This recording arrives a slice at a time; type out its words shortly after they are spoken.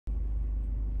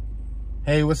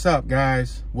Hey, what's up,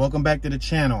 guys? Welcome back to the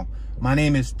channel. My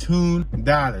name is Toon,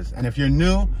 and if you're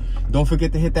new, don't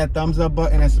forget to hit that thumbs up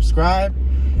button and subscribe.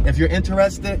 If you're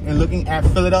interested in looking at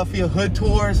Philadelphia hood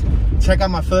tours, check out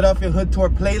my Philadelphia hood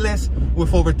tour playlist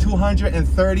with over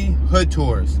 230 hood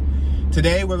tours.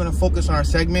 Today, we're going to focus on our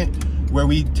segment where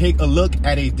we take a look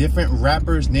at a different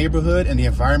rapper's neighborhood and the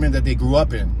environment that they grew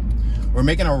up in. We're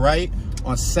making a right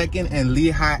on 2nd and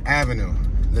Lehigh Avenue.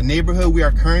 The neighborhood we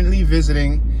are currently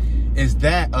visiting is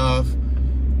that of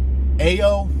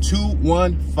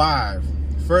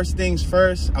Ayo215. First things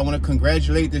first, I want to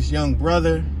congratulate this young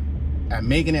brother at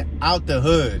making it out the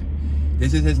hood.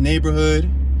 This is his neighborhood.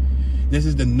 This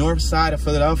is the north side of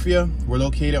Philadelphia. We're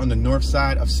located on the north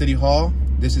side of City Hall.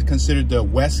 This is considered the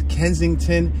West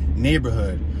Kensington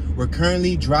neighborhood. We're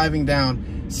currently driving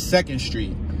down 2nd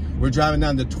Street. We're driving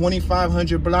down the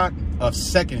 2500 block of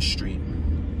 2nd Street.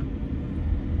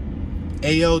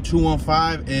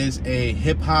 Ayo215 is a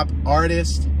hip-hop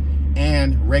artist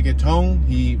and reggaeton.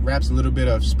 He raps a little bit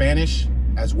of Spanish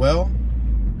as well.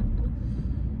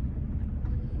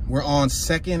 We're on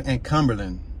 2nd and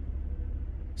Cumberland.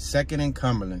 2nd and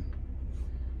Cumberland.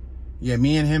 Yeah,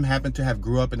 me and him happen to have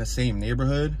grew up in the same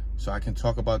neighborhood, so I can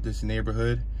talk about this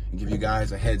neighborhood and give you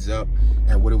guys a heads up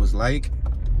at what it was like.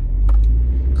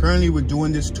 Currently, we're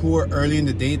doing this tour early in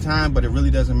the daytime, but it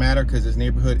really doesn't matter because this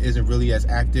neighborhood isn't really as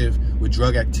active with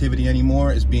drug activity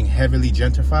anymore. It's being heavily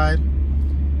gentrified.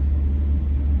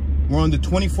 We're on the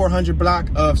 2400 block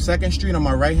of 2nd Street. On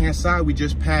my right-hand side, we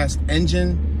just passed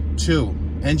Engine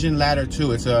Ladder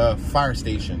 2. It's a fire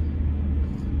station.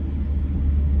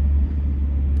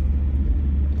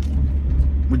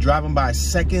 We're driving by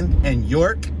 2nd and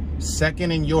York.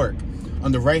 2nd and York.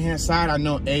 On the right-hand side, I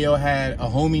know Ayo had a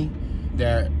homie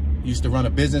that used to run a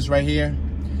business right here.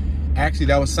 Actually,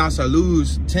 that was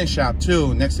Sasalu's tent shop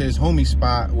too, next to his homie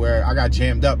spot where I got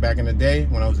jammed up back in the day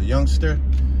when I was a youngster.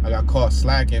 I got caught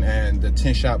slacking and the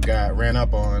tent shop got ran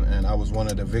up on and I was one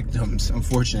of the victims,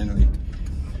 unfortunately.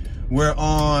 We're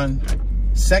on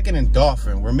 2nd and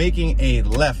Dauphin. We're making a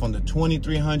left on the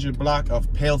 2300 block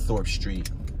of Palethorpe Street.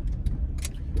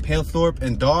 Palethorpe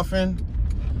and Dauphin.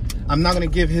 I'm not gonna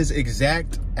give his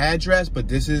exact address, but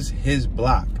this is his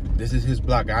block. This is his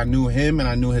block. I knew him and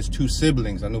I knew his 2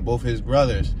 siblings. I knew both his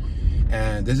brothers.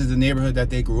 And this is the neighborhood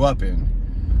that they grew up in.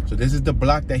 So this is the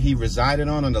block that he resided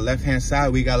on. On the left-hand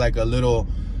side, we got like a little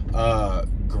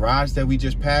garage that we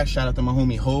just passed. Shout out to my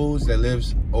homie Hose that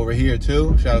lives over here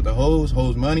too. Shout out to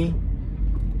Hose Money.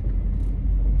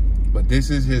 But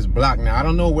this is his block. Now, I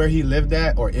don't know where he lived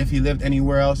at or if he lived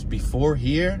anywhere else before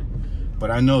here, but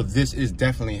I know this is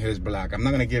definitely his block. I'm not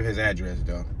gonna give his address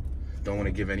though. Don't want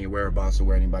to give any whereabouts of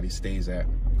where anybody stays at.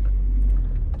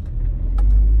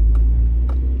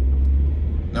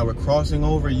 Now we're crossing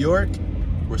over York.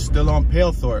 We're still on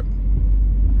Palethorpe.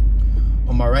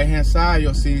 On my right-hand side,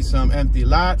 you'll see some empty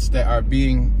lots that are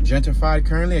being gentrified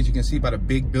currently. As you can see by the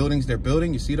big buildings they're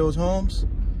building. You see those homes?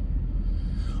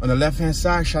 On the left-hand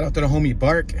side, shout out to the homie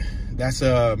Bark. That's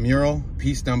a mural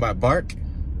piece done by Bark.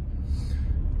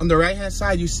 On the right-hand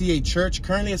side, you see a church.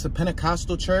 Currently, it's a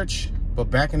Pentecostal church. But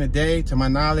back in the day, to my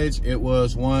knowledge, it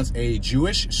was once a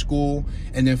Jewish school.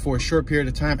 And then for a short period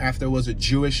of time after it was a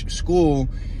Jewish school,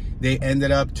 they ended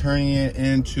up turning it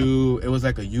into, it was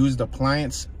like a used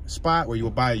appliance spot where you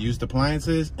would buy used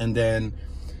appliances. And then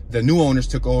the new owners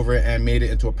took over and made it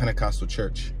into a Pentecostal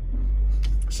church.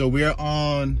 So we're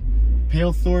on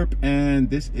Palethorpe and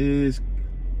this is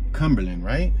Cumberland,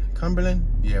 right? Cumberland?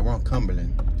 Yeah, we're on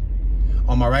Cumberland.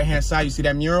 On my right-hand side, you see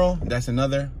that mural? That's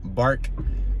another Bark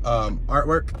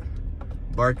artwork.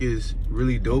 Bark is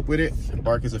really dope with it.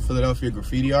 Bark is a Philadelphia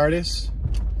graffiti artist.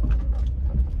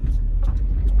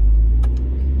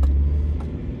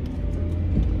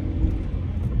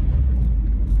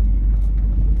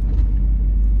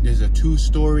 There's a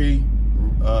 2-story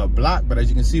block, but as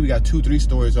you can see, we got 2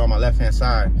 3-stories on my left-hand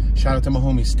side. Shout out to my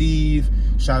homie Steve.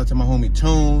 Shout out to my homie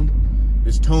Toon.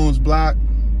 This Toon's block.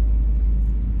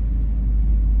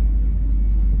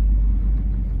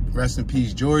 Rest in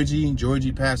peace, Georgie.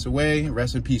 Georgie passed away.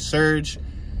 Rest in peace, Serge.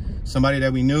 Somebody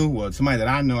that we knew, well, somebody that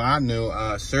I knew,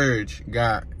 Serge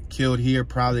got killed here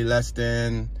probably less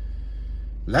than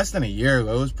a year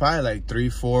ago. It was probably like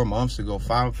 3-4 months ago,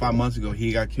 five months ago.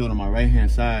 He got killed on my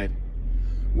right-hand side.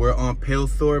 We're on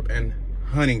Palethorpe and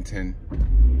Huntington.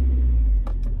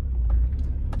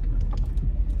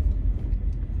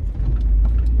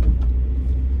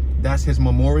 That's his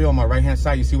memorial on my right-hand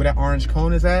side. You see where that orange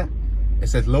cone is at? It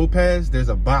says Lopez. There's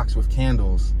a box with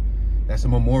candles. That's a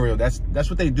memorial. That's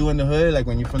what they do in the hood. Like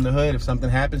when you're from the hood, if something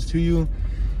happens to you,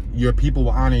 your people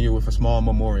will honor you with a small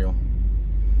memorial.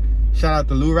 Shout out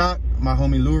to Roc my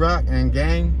homie Lou Roc and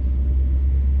gang.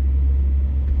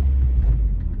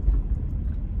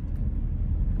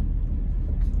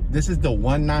 This is the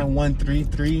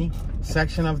 19133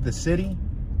 section of the city,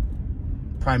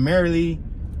 primarily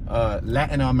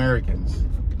Latin Americans.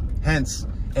 Hence,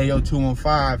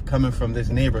 Ayo215 coming from this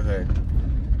neighborhood.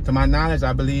 To my knowledge,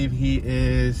 I believe he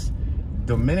is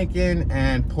Dominican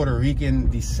and Puerto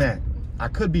Rican descent. I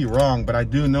could be wrong, but I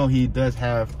do know he does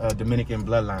have a Dominican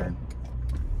bloodline.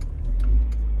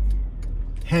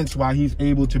 Hence why he's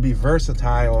able to be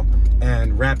versatile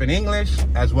and rap in English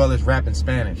as well as rap in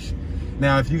Spanish.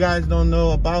 Now, if you guys don't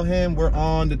know about him, we're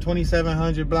on the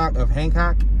 2700 block of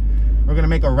Hancock. We're gonna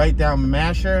make a right down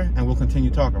Masher and we'll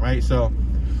continue talking, right? So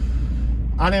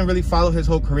I didn't really follow his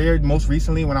whole career. Most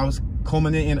recently, when I was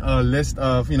culminating a list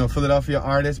of, you know, Philadelphia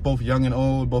artists, both young and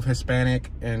old, both Hispanic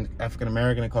and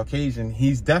African-American and Caucasian,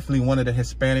 he's definitely one of the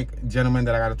Hispanic gentlemen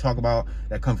that I got to talk about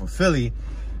that come from Philly,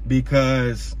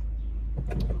 because,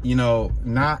 you know,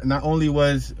 not only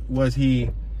was he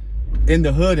in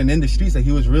the hood and in the streets, that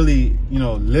he was really, you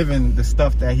know, living the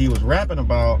stuff that he was rapping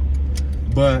about,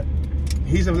 but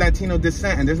he's of Latino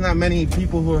descent, and there's not many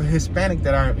people who are Hispanic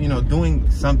that are, you know, doing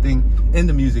something in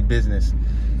the music business.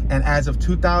 And as of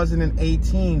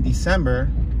 2018 December,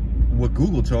 what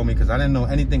Google told me, because I didn't know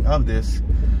anything of this,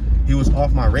 he was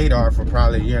off my radar for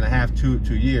probably a year and a half, two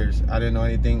years. I didn't know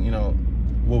anything, you know,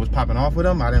 what was popping off with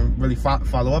him. I didn't really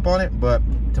follow up on it, but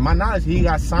to my knowledge, he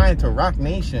got signed to Roc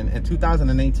Nation in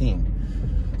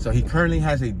 2018. So he currently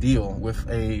has a deal with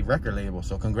a record label.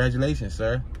 So congratulations,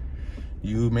 sir.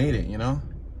 You made it, you know.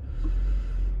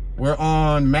 We're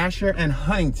on Masher and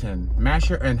Huntington.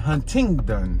 Masher and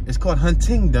Huntingdon. It's called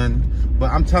Huntingdon,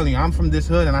 but I'm telling you, I'm from this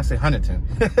hood and I say Huntington.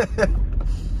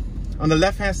 On the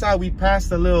left-hand side, we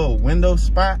passed a little window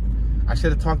spot. I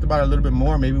should have talked about it a little bit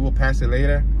more. Maybe we'll pass it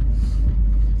later.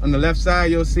 On the left side,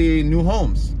 you'll see new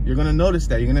homes. You're gonna notice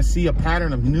that. You're gonna see a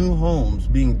pattern of new homes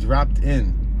being dropped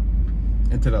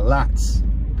into the lots.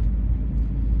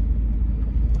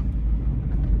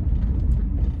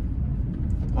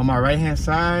 On my right-hand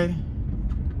side,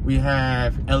 we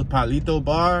have El Palito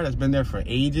Bar that's been there for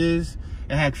ages.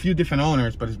 It had a few different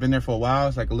owners, but it's been there for a while.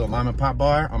 It's like a little mom and pop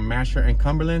bar on Masher and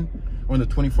Cumberland. We're in the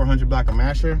 2400 block of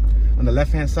Masher. On the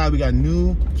left-hand side, we got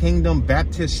New Kingdom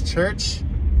Baptist Church.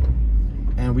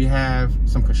 And we have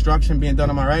some construction being done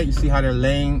on my right. You see how they're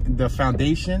laying the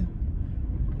foundation?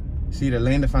 See, they're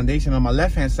laying the foundation. On my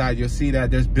left-hand side, you'll see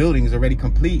that there's buildings already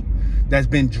complete that's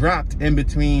been dropped in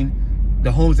between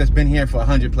the homes that's been here for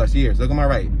 100+ years. Look on my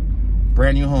right.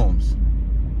 Brand new homes.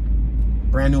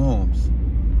 Brand new homes.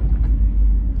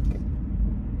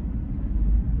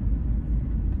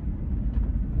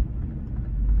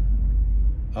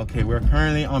 Okay, we're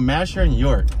currently on Masher and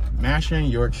York. Masher and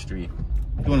York Street.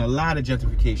 Doing a lot of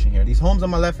gentrification here. These homes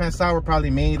on my left-hand side were probably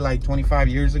made like 25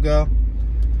 years ago.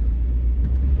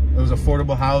 It was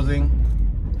affordable housing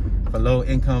for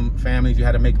low-income families. You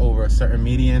had to make over a certain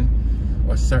median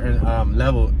or a certain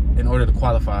level in order to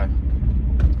qualify.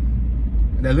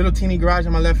 That little teeny garage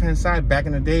on my left-hand side, back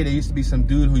in the day, there used to be some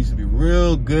dude who used to be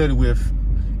real good with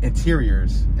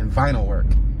interiors and vinyl work.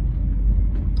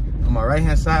 On my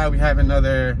right-hand side, we have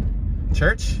another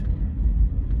church,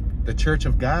 the Church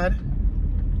of God.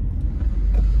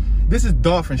 This is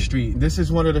Dauphin Street. This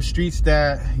is one of the streets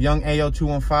that young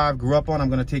Ayo215 grew up on. I'm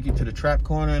gonna take you to the trap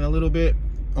corner in a little bit.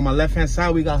 On my left-hand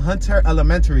side, we got Hunter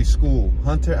Elementary School.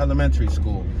 Hunter Elementary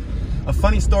School. A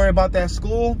funny story about that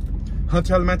school,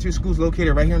 Hunter Elementary School is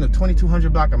located right here in the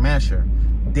 2200 block of Masher.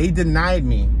 They denied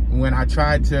me when I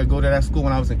tried to go to that school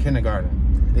when I was in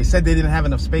kindergarten. They said they didn't have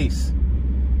enough space.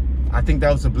 I think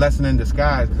that was a blessing in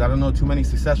disguise, because I don't know too many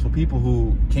successful people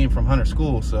who came from Hunter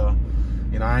School. So,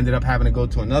 you know, I ended up having to go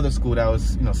to another school that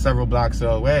was, you know, several blocks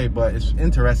away. But it's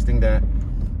interesting that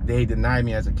they denied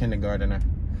me as a kindergartner.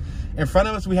 In front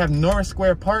of us, we have Norris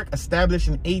Square Park, established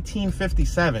in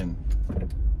 1857.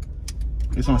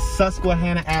 It's on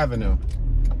Susquehanna Avenue.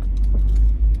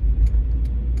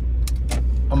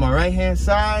 On my right-hand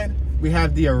side, we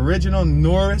have the original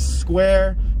Norris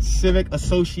Square Civic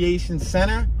Association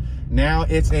Center. Now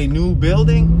it's a new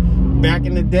building. Back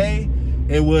in the day,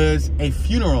 it was a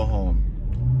funeral home.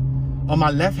 On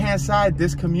my left-hand side,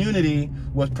 this community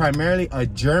was primarily a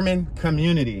German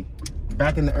community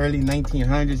back in the early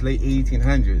 1900s, late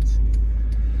 1800s.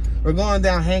 We're going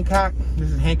down Hancock.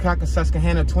 This is Hancock and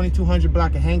Susquehanna, 2200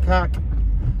 block of Hancock.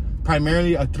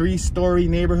 Primarily a 3-story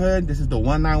neighborhood. This is the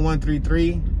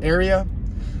 19133 area.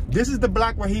 This is the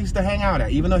block where he used to hang out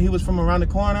at. Even though he was from around the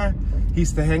corner, he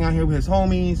used to hang out here with his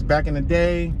homies back in the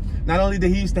day. Not only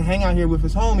did he used to hang out here with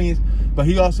his homies, but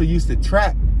he also used to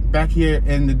trap back here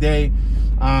in the day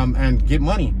and get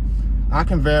money. I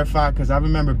can verify because I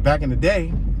remember back in the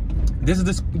day, this is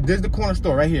the corner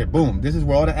store right here. Boom. This is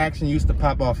where all the action used to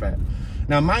pop off at.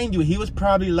 Now, mind you, he was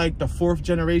probably like the 4th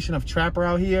generation of trapper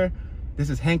out here. This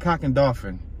is Hancock and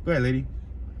Dauphin. Go ahead, lady.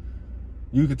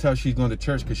 You could tell she's going to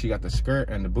church because she got the skirt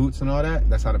and the boots and all that.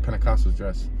 That's how the Pentecostals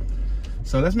dress.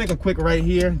 So let's make a quick right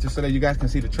here just so that you guys can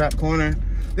see the trap corner.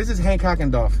 This is Hancock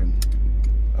and Dauphin.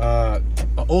 An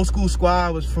old school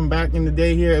squad was from back in the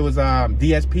day here. It was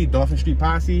DSP, Dauphin Street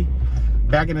Posse.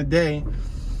 Back in the day,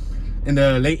 in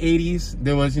the late 80s,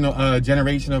 there was, you know, a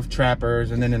generation of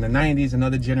trappers. And then in the 90s,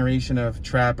 another generation of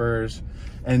trappers.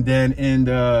 And then in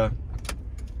the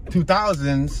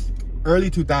 2000s,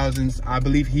 early 2000s, I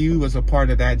believe he was a part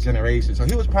of that generation. So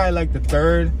he was probably like the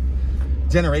 3rd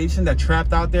generation that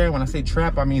trapped out there. When I say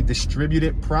trap, I mean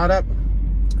distributed product.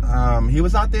 He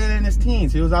was out there in his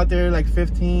teens. He was out there like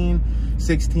 15,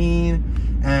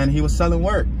 16, and he was selling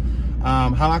work.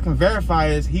 How I can verify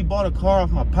is he bought a car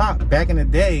off my pop back in the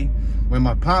day when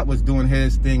my pop was doing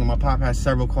his thing, and my pop had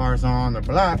several cars on the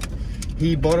block.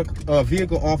 He bought a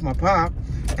vehicle off my pop,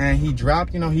 and he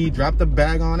dropped, you know, he dropped the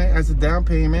bag on it as a down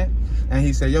payment, and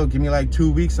he said, yo, give me like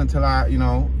 2 weeks until I, you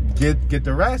know, get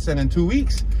the rest. And in 2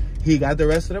 weeks, he got the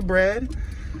rest of the bread,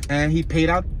 and he paid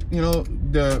out, you know,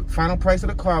 the final price of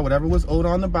the car, whatever was owed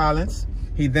on the balance.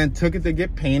 He then took it to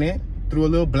get painted, threw a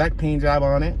little black paint job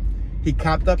on it. He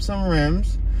copped up some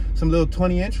rims, some little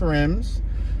 20-inch rims.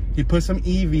 He put some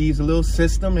EVs, a little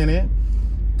system in it,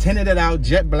 tinted it out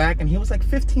jet black, and he was like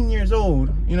 15 years old,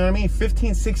 you know what I mean?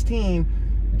 15, 16,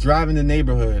 driving the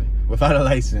neighborhood without a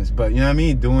license, but you know what I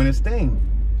mean? Doing his thing.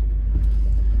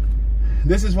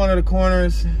 This is one of the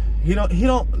corners. He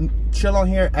don't chill on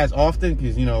here as often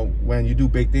because, you know, when you do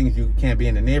big things, you can't be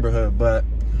in the neighborhood, but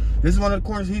this is one of the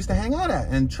corners he used to hang out at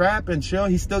and trap and chill.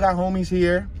 He still got homies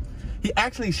here. He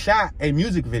actually shot a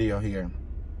music video here.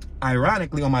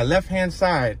 Ironically, on my left-hand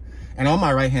side and on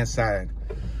my right-hand side,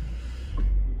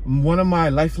 one of my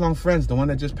lifelong friends, the one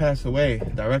that just passed away,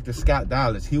 director Scott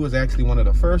Dallas, he was actually one of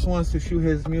the first ones to shoot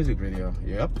his music video.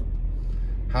 Yep.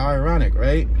 How ironic,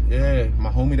 right? Yeah, my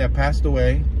homie that passed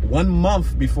away 1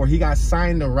 month before he got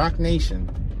signed to Roc Nation.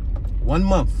 1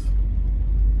 month.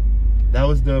 That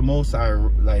was the most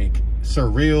like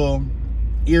surreal,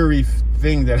 eerie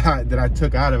thing that I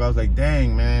took out of it. I was like,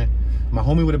 dang, man, my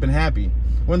homie would have been happy.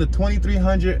 We're in the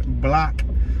 2300 block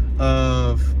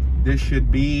of, this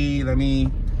should be, let me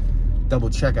double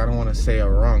check. I don't want to say a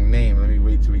wrong name. Let me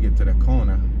wait till we get to the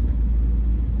corner.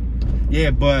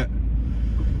 Yeah, but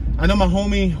I know my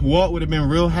homie Walt would have been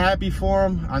real happy for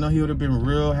him. I know he would have been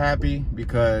real happy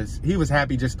because he was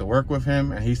happy just to work with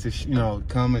him, and he used to, you know,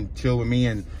 come and chill with me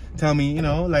and tell me, you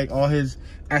know, like all his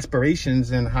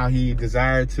aspirations and how he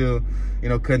desired to, you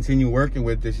know, continue working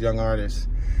with this young artist.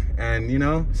 And, you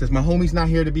know, since my homie's not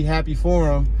here to be happy for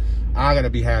him, I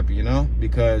gotta be happy, you know,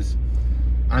 because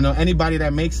I know anybody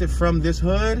that makes it from this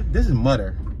hood, this is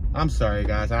Mutter. I'm sorry,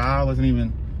 guys. I wasn't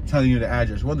even telling you the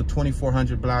address. We're on the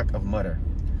 2400 block of Mutter.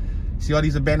 See all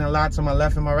these abandoned lots on my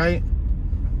left and my right?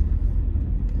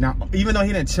 Now, even though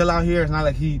he didn't chill out here, it's not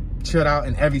like he chilled out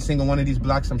in every single one of these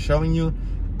blocks I'm showing you.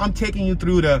 I'm taking you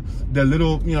through the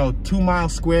little, you know, 2 mile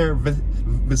square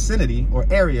vicinity or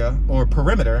area or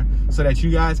perimeter so that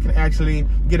you guys can actually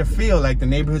get a feel like the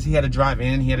neighborhoods he had to drive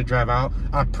in, he had to drive out.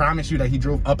 I promise you that he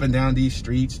drove up and down these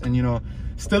streets, and, you know,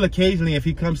 still occasionally if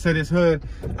he comes to this hood,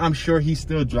 I'm sure he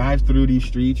still drives through these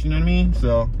streets, you know what I mean?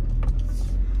 So,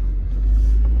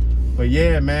 but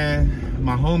yeah, man,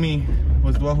 my homie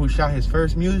was the one who shot his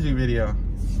first music video.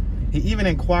 He even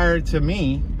inquired to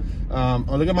me, oh,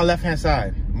 look at my left-hand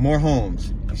side, more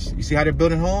homes. You see how they're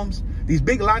building homes? These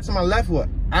big lots on my left will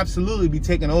absolutely be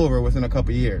taken over within a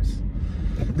couple years.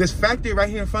 This factory right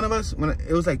here in front of us, when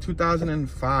it was like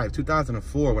 2005,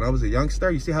 2004, when I was a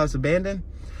youngster, you see how it's abandoned?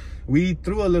 We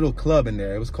threw a little club in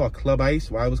there. It was called Club Ice.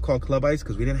 Why it was called Club Ice?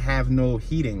 Because we didn't have no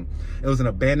heating. It was an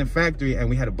abandoned factory, and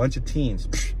we had a bunch of teens,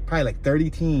 probably like 30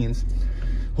 teens,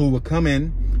 who would come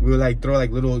in. We would like throw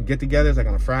like little get-togethers, like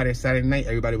on a Friday, Saturday night.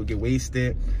 Everybody would get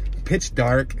wasted. Pitch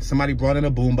dark. Somebody brought in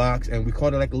a boombox, and we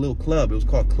called it like a little club. It was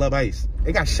called Club Ice.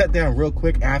 It got shut down real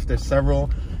quick after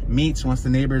several meets. Once the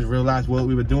neighbors realized what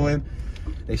we were doing,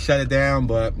 they shut it down.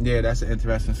 But yeah, that's an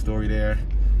interesting story there.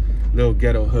 Little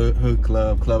ghetto hood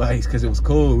club, Club Ice, because it was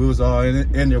cool. We was all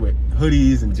in there with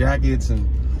hoodies and jackets, and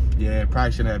yeah,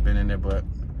 probably shouldn't have been in there, but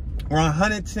we're on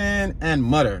Huntington and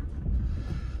Mutter.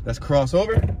 Let's cross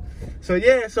over. So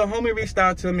yeah, so homie reached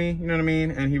out to me, you know what I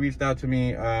mean? And he reached out to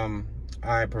me.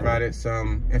 I provided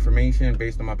some information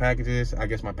based on my packages. I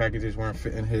guess my packages weren't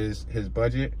fitting his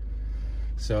budget,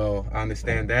 so I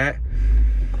understand that.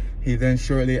 He then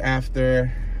shortly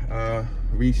after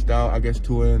reached out, I guess,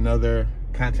 to another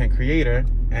content creator,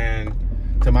 and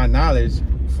to my knowledge,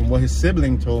 from what his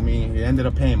sibling told me, he ended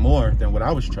up paying more than what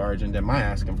I was charging, than my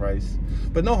asking price.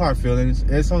 But no hard feelings.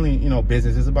 It's only, you know,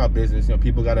 business. It's about business. You know,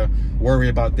 people gotta worry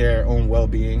about their own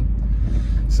well-being.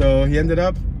 So he ended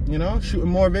up, you know, shooting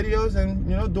more videos and,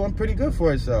 you know, doing pretty good for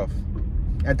himself.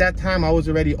 At that time, I was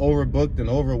already overbooked and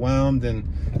overwhelmed and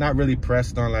not really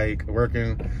pressed on like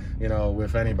working, you know,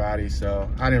 with anybody. So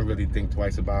I didn't really think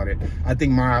twice about it. I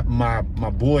think my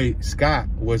boy Scott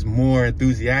was more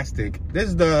enthusiastic. This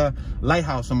is the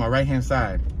lighthouse on my right-hand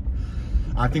side.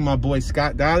 I think my boy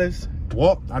Scott Dallas,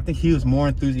 well, I think he was more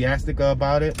enthusiastic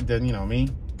about it than, you know, me.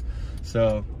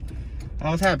 So I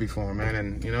was happy for him, man.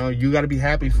 And, you know, you got to be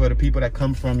happy for the people that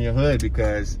come from your hood,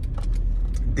 because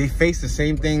they face the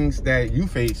same things that you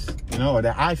face, you know, or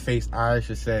that I faced, I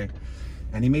should say.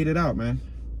 And he made it out, man.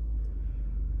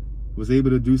 Was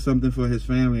able to do something for his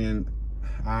family, and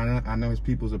I know his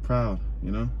peoples are proud,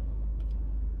 you know.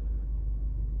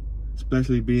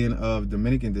 Especially being of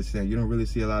Dominican descent. You don't really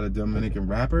see a lot of Dominican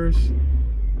rappers.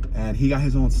 And he got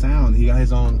his own sound. He got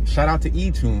his own, shout out to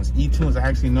Ayo215's. Ayo215's, I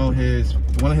actually know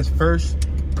one of his first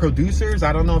producers.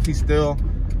 I don't know if he still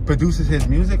produces his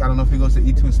music. I don't know if he goes to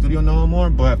Ayo215's studio no more,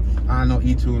 but I know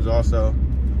Ayo215's also.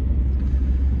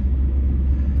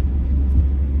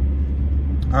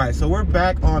 All right, so we're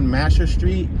back on Masher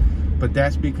Street, but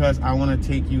that's because I want to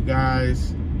take you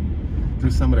guys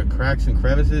through some of the cracks and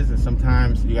crevices, and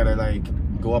sometimes you gotta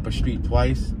like go up a street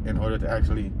twice in order to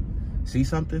actually see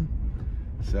something.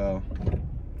 So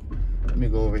let me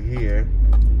go over here,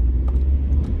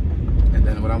 and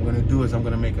then what I'm gonna do is I'm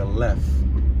gonna make a left.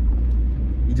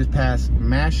 You just passed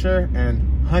Masher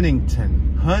and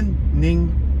Huntington.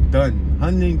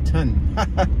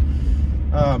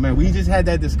 Oh man, we just had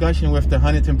that discussion with the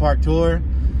Huntington Park tour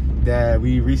that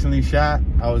we recently shot.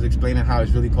 I was explaining how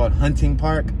it's really called Hunting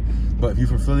Park, but if you're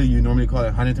from Philly, you normally call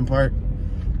it Huntington Park.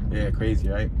 Yeah, crazy,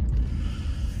 right?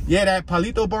 Yeah, that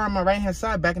Palito bar on my right-hand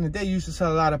side, back in the day, used to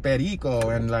sell a lot of perico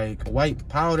and like white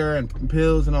powder and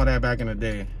pills and all that back in the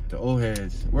day. The old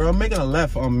heads. We're making a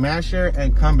left on Masher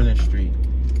and Cumberland Street.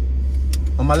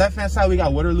 On my left-hand side, we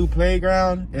got Waterloo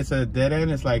Playground. It's a dead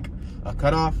end. It's like a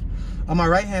cutoff. On my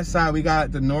right-hand side, we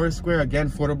got the Norris Square. Again,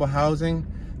 affordable housing.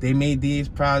 They made these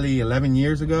probably 11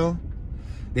 years ago.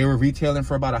 They were retailing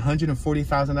for about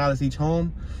 $140,000 each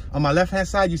home. On my left-hand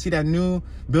side, you see that new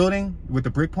building with the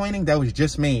brick pointing? That was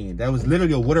just made. That was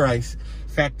literally a water ice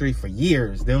factory for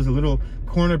years. There was a little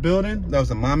corner building. That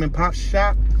was a mom and pop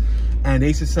shop. And they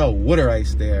used to sell water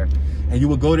ice there. And you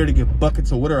would go there to get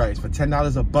buckets of water ice for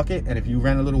 $10 a bucket. And if you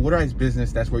ran a little water ice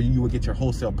business, that's where you would get your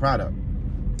wholesale product.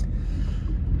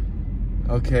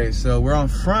 Okay, so we're on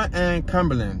Front and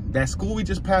Cumberland. That school we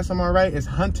just passed on my right is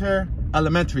Hunter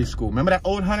Elementary School. Remember that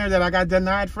old Hunter that I got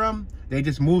denied from? They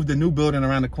just moved the new building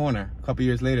around the corner. A couple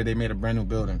years later, they made a brand new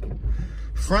building.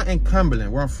 Front and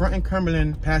Cumberland. We're on Front and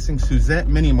Cumberland passing Suzette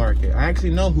Mini Market. I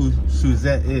actually know who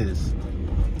Suzette is.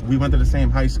 We went to the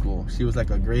same high school. She was like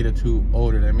a grade or two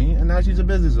older than me, and now she's a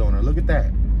business owner. Look at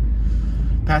that.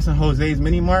 Passing Jose's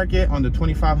Mini Market on the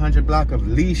 2500 block of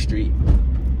Lee Street.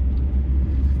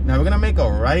 Now we're gonna make a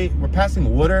right. We're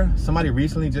passing water. Somebody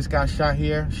recently just got shot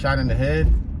here, shot in the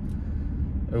head.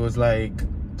 It was like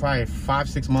probably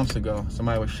 5-6 months ago.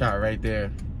 Somebody was shot right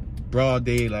there. Broad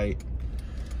daylight.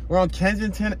 We're on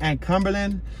Kensington and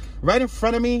Cumberland. Right in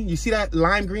front of me, you see that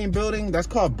lime green building? That's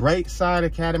called Brightside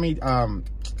Academy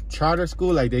Charter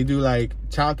School. Like they do like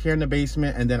childcare in the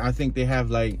basement, and then I think they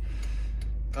have like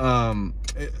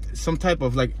some type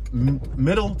of like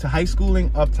middle to high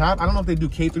schooling up top. I don't know if they do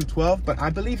K through 12, but I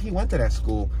believe he went to that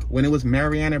school when it was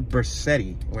Mariana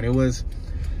Bersetti, when it was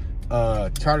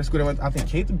charter school that went, I think,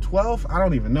 K through 12. I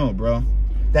don't even know, bro.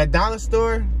 That dollar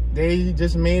store, they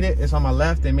just made it. It's on my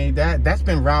left. They made that. That's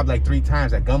been robbed like 3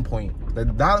 times at gunpoint. The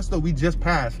dollar store we just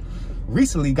passed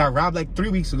recently got robbed like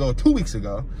 2 weeks ago.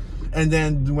 And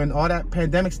then when all that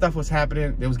pandemic stuff was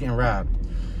happening, they was getting robbed.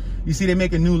 You see, they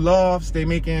making new lofts. They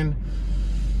making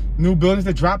new buildings.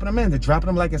 They're dropping them in. They're dropping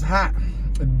them like it's hot.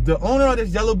 The owner of this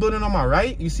yellow building on my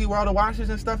right, you see where all the washers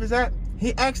and stuff is at?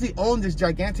 He actually owned this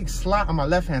gigantic slot on my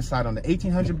left-hand side on the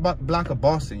 1800 block of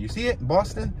Boston. You see it,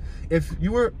 Boston? If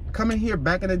you were coming here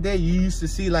back in the day, you used to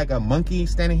see like a monkey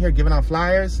standing here giving out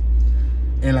flyers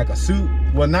in like a suit.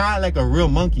 Well, not like a real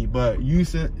monkey, but you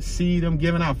used to see them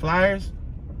giving out flyers.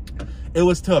 It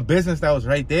was to a business that was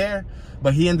right there,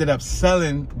 but he ended up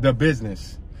selling the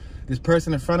business. This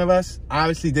person in front of us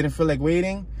obviously didn't feel like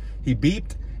waiting. He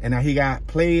beeped, and now he got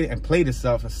played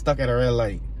himself and stuck at a red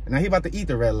light. And now he about to eat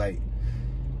the red light.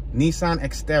 Nissan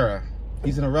Xterra.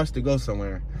 He's in a rush to go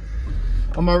somewhere.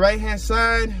 On my right hand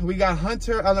side, we got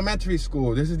Hunter Elementary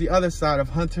School. This is the other side of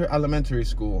Hunter Elementary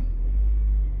School.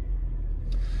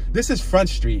 This is Front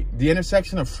Street, the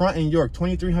intersection of Front and York,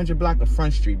 2300 block of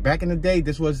Front Street. Back in the day,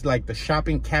 this was like the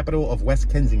shopping capital of West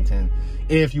Kensington.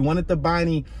 If you wanted to buy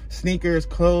any sneakers,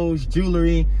 clothes,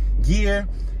 jewelry, gear,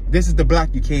 this is the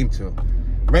block you came to.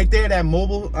 Right there, that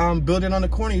mobile building on the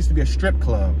corner used to be a strip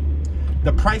club.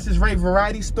 The Price is Right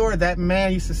variety store, that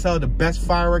man used to sell the best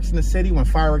fireworks in the city when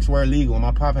fireworks were illegal. And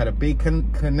my pop had a big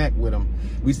connect with him.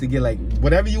 We used to get like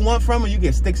whatever you want from him. You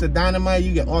get sticks of dynamite,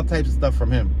 you get all types of stuff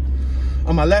from him.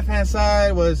 On my left-hand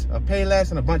side was a Payless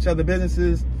and a bunch of other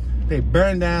businesses. They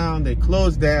burned down, they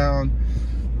closed down.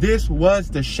 This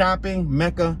was the shopping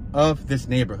mecca of this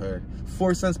neighborhood.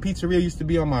 Four Sons Pizzeria used to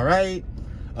be on my right.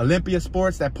 Olympia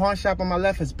Sports, that pawn shop on my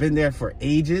left, has been there for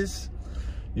ages.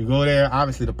 You go there,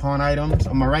 obviously the pawn items.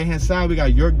 On my right-hand side, we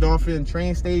got Hancock Dauphin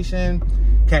train station.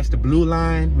 Catch the blue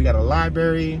line. We got a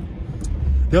library.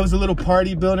 There was a little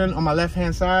party building on my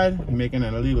left-hand side, making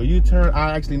an illegal U-turn.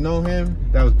 I actually know him.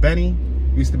 That was Benny.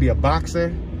 Used to be a boxer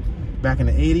back in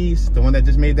the 80s. The one that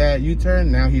just made that U-turn.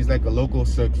 Now he's like a local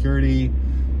security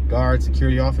guard,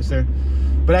 security officer.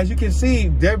 But as you can see,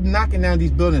 they're knocking down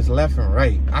these buildings left and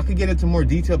right. I could get into more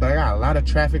detail, but I got a lot of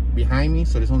traffic behind me,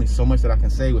 so there's only so much that I can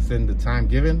say within the time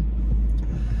given.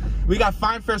 We got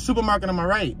Fine Fair Supermarket on my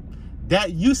right.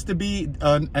 That used to be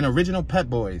an original Pep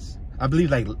Boys. I believe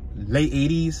like late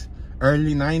 80s,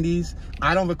 early 90s.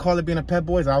 I don't recall it being a Pep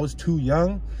Boys. I was too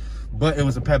young, but it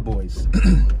was a Pep Boys.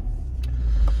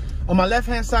 On my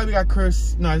left-hand side, we got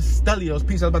Stelio's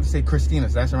Pizza. I was about to say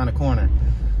Christina's. That's around the corner.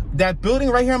 That building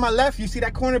right here on my left, you see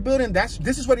that corner building? This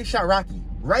is where they shot Rocky.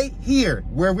 Right here,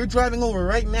 where we're driving over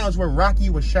right now, is where Rocky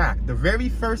was shot. The very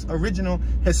first original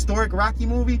historic Rocky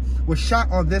movie was shot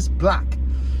on this block.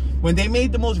 When they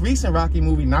made the most recent Rocky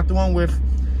movie, not the one with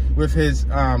his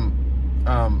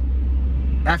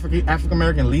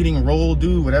African-American leading role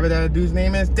dude, whatever that dude's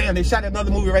name is. Damn, they shot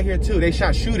another movie right here too. They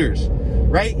shot Shooters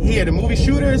right here. The movie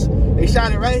Shooters, they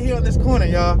shot it right here on this corner,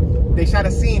 y'all. They shot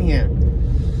a scene here.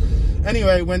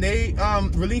 Anyway, when they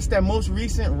released that most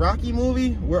recent Rocky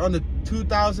movie, we're on the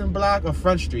 2000 block of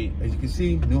Front Street. As you can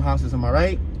see, new houses on my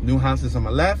right, new houses on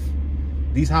my left.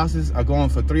 These houses are going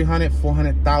for 300,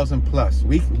 400,000 plus.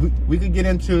 We could get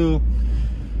into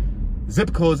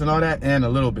zip codes and all that in a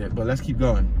little bit, but let's keep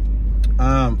going.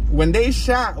 When they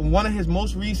shot one of his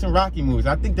most recent Rocky movies,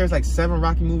 I think there's like 7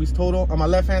 Rocky movies total. On my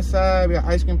left-hand side, we got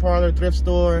ice cream parlor, thrift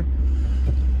store.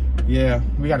 Yeah,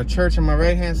 we got a church on my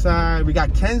right-hand side. We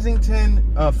got Kensington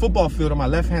football field on my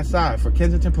left-hand side for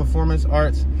Kensington Performance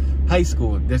Arts High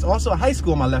School. There's also a high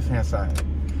school on my left-hand side.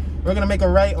 We're gonna make a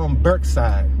right on Burke's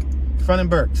side, front and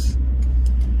Burke's.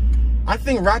 I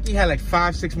think Rocky had like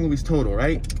 5, 6 movies total,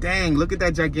 right? Dang, look at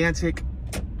that gigantic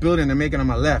building they're making on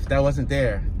my left. That wasn't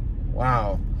there.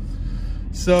 Wow.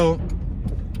 So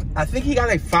I think he got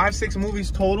like 5, 6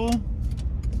 movies total.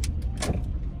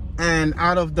 And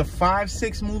out of the 5,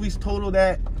 6 movies total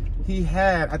that he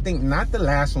had, I think not the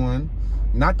last one,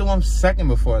 not the one second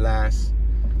before last.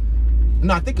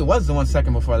 No, I think it was the one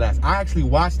second before last. I actually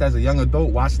watched, as a young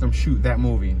adult, watched them shoot that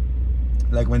movie.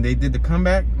 Like when they did the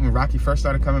comeback, when Rocky first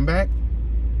started coming back,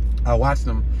 I watched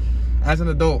them as an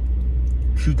adult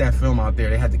shoot that film out there.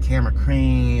 They had the camera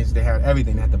cranes, they had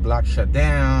everything. They had the block shut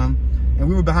down. And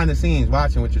we were behind the scenes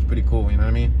watching, which was pretty cool, you know what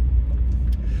I mean?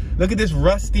 Look at this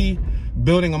rusty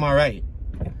building on my right.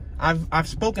 I've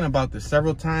spoken about this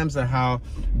several times, of how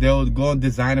they'll go and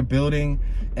design a building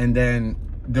and then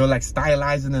they'll like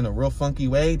stylize it in a real funky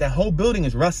way. That whole building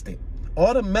is rusted.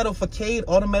 All the metal facade,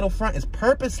 all the metal front is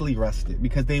purposely rusted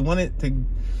because they want it to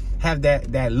have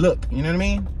that look, you know what I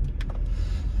mean?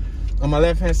 On my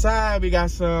left-hand side, we got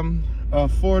some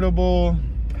affordable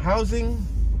housing.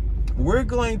 We're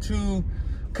going to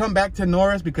come back to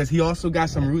Norris because he also got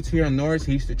some roots here in Norris.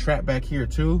 He used to trap back here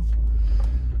too.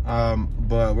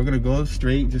 But we're gonna go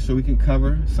straight just so we can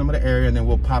cover some of the area, and then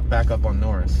we'll pop back up on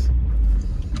Norris.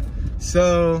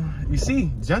 So you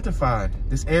see, gentrified.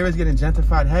 This area is getting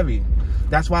gentrified heavy.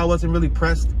 That's why I wasn't really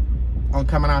pressed on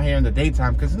coming out here in the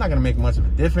daytime, because it's not gonna make much of a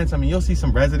difference. I mean, you'll see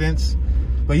some residents,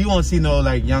 but you won't see no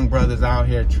like young brothers out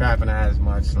here trapping as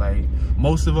much. Like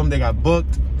most of them, they got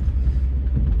booked.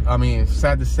 I mean,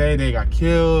 sad to say, they got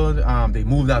killed. They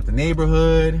moved out the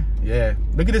neighborhood. Yeah,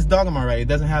 look at this dog on my right. It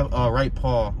doesn't have a right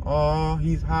paw. Oh,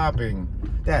 he's hopping.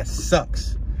 That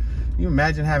sucks. Can you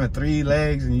imagine having 3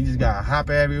 legs and you just got to hop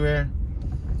everywhere?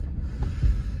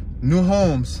 New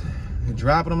homes. They're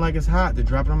dropping them like it's hot. They're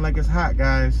dropping them like it's hot,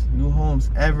 guys. New homes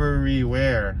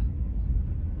everywhere.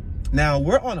 Now,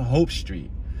 we're on Hope Street.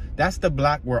 That's the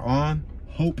block we're on,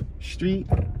 Hope Street.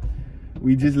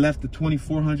 We just left the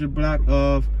 2400 block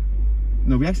of,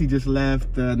 no, we actually just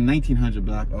left the 1900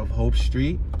 block of Hope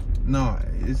Street. No,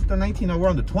 it's the 19, no, we're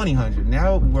on the 2000.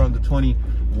 Now we're on the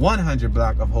 2100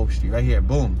 block of Hope Street, right here,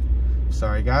 boom.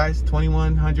 Sorry guys,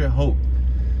 2100 Hope.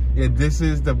 Yeah, this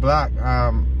is the block,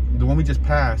 the one we just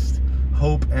passed,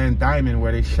 Hope and Diamond,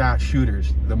 where they shot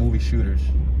Shooters, the movie Shooters.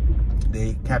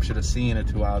 They captured a scene or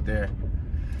two out there.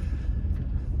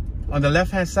 On the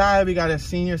left-hand side, we got a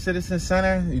senior citizen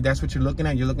center. That's what you're looking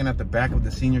at. You're looking at the back of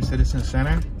the senior citizen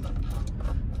center,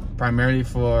 primarily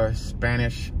for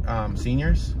Spanish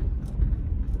seniors.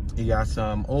 You got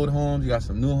some old homes, you got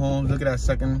some new homes. Look at that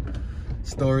second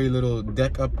story little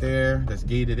deck up there that's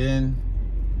gated in.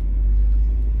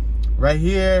 Right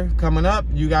here, coming up,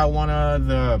 you got one of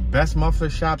the best muffler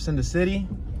shops in the city.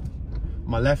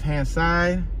 On my left-hand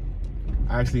side,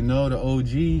 I actually know the OG.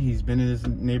 He's been in this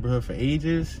neighborhood for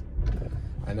ages.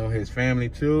 I know his family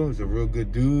too. He's a real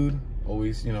good dude.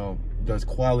 Always, you know, does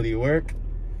quality work.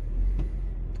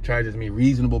 Charges me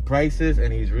reasonable prices,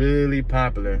 and he's really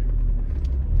popular.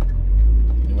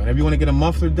 And whenever you want to get a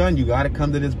muffler done, you got to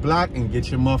come to this block and get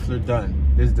your muffler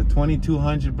done. This is the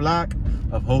 2200 block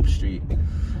of Hope Street.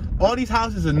 All these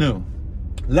houses are new.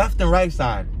 Left and right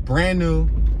side, brand new,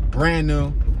 brand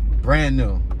new, brand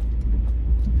new.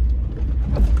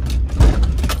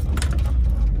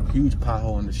 Huge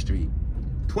pothole in the street.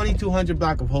 2200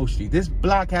 block of Hope Street. This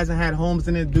block hasn't had homes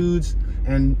in it, dudes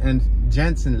and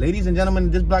gents and ladies and gentlemen.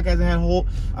 This block hasn't had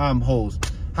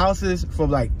houses for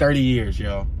like 30 years,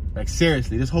 yo. Like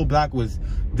seriously, this whole block was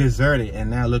deserted, and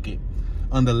now look it.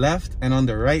 On the left and on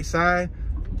the right side,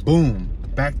 boom,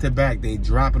 back to back, they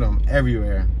dropping them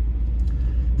everywhere.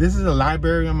 This is a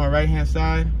library on my right-hand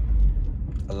side.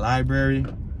 A library.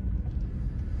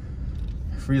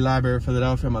 Free Library of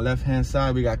Philadelphia. On my left-hand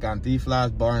side, we got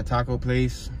Cantinflas Bar and Taco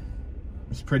Place.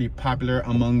 It's pretty popular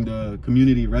among the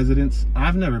community residents.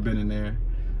 I've never been in there,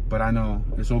 but I know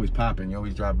it's always popping. You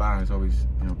always drive by, and there's always,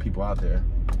 you know, people out there.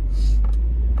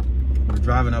 We're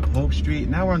driving up Hope Street.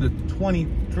 Now we're on the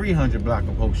 2300 block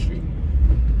of Hope Street.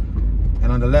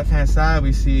 And on the left-hand side,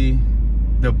 we see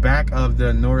the back of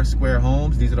the Norris Square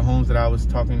homes. These are the homes that I was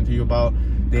talking to you about.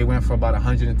 They went from about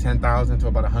 110,000 to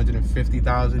about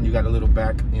 150,000. You got a little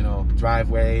back, you know,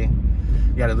 driveway.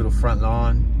 You got a little front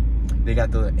lawn. They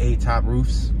got the A-top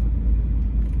roofs.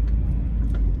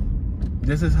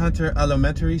 This is Hunter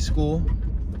Elementary School,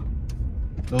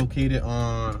 located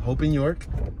on Hope and York.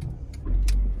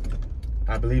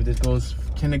 I believe this goes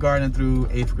kindergarten through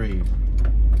 8th grade.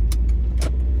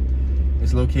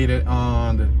 It's located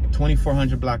on the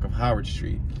 2400 block of Howard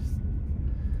Street.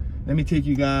 Let me take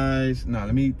you guys,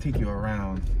 let me take you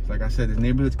around. Like I said, this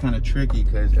neighborhood's kind of tricky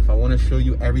because if I want to show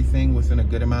you everything within a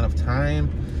good amount of time,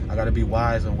 I got to be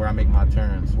wise on where I make my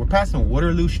turns. We're passing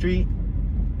Waterloo Street.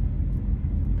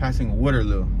 Passing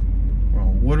Waterloo. We're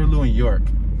on Waterloo and York.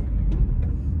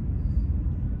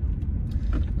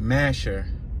 Masher.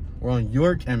 We're on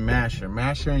York and Masher.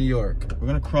 Masher and York. We're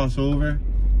going to cross over.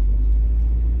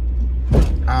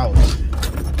 Ouch.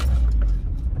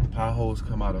 Potholes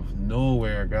come out of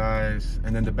nowhere, guys.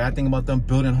 And then the bad thing about them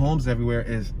building homes everywhere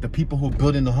is the people who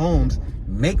build in the homes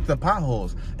make the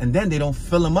potholes, and then they don't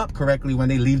fill them up correctly when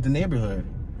they leave the neighborhood.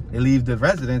 They leave the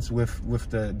residents with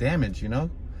the damage, you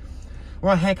know. We're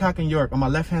on Hancock and York. On my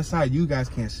left-hand side, you guys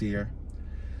can't see her,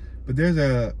 but there's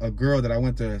a girl that I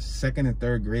went to 2nd and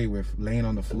 3rd grade with laying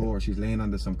on the floor. She's laying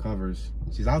under some covers.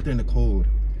 She's out there in the cold.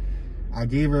 I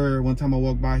gave her, one time I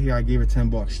walked by here, I gave her 10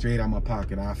 bucks straight out my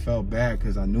pocket. I felt bad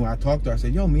because I knew, I talked to her. I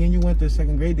said, yo, me and you went to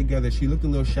 2nd grade together. She looked a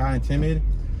little shy and timid,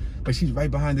 but she's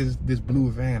right behind this blue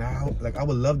van. I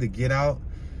would love to get out.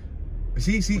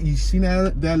 See, you see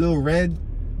that little red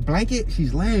blanket?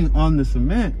 She's laying on the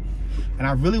cement. And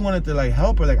I really wanted to like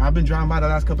help her. Like, I've been driving by the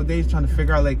last couple of days trying to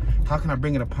figure out like, how can I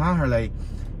bring it upon her? Like,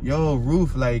 yo,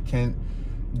 Ruth, like,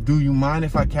 do you mind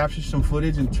if I capture some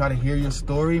footage and try to hear your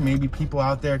story? Maybe people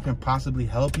out there can possibly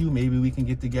help you. Maybe we can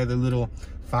get together a little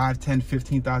 $5,000,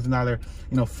 $10,000, $15,000,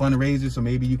 you know, fundraiser. So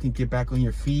maybe you can get back on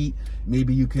your feet.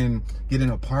 Maybe you can get an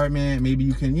apartment. Maybe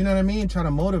you can, you know what I mean? Try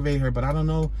to motivate her. But I don't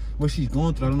know what she's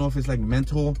going through. I don't know if it's like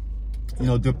mental, you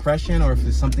know, depression, or if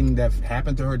it's something that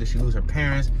happened to her. Did she lose her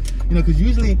parents? You know, because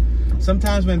usually,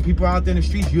 sometimes when people are out there in the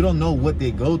streets, you don't know what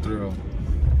they go through.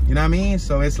 You know what I mean?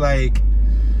 So it's like,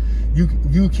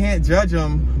 you can't judge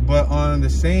them, but on the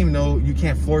same note, you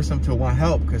can't force them to want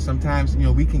help, because sometimes, you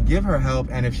know, we can give her help,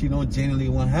 and if she don't genuinely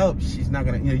want help, she's not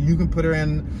gonna, you know, you can put her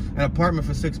in an apartment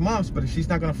for 6 months, but if she's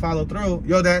not gonna follow through,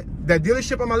 yo, that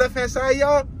dealership on my left hand side,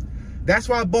 y'all, that's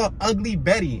where I bought Ugly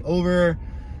Betty over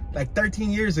like 13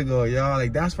 years ago, y'all.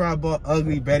 Like, that's where I bought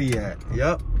Ugly Betty at.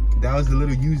 Yep, That was the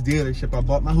little used dealership I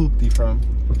bought my hoopty from.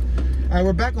 All right,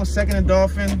 we're back on 2nd and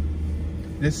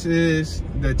Dauphin. This is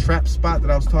the trap spot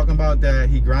that I was talking about that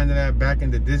he grinded at back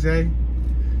in the Dizzy.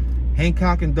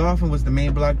 Hancock and Dauphin was the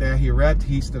main block that he repped.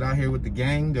 He stood out here with the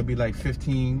gang. There'll be like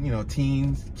 15, you know,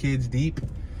 teens, kids deep.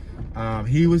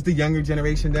 He was the younger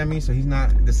generation than me, so he's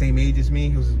not the same age as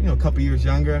me. He was, you know, a couple years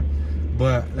younger.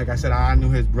 But like I said, I knew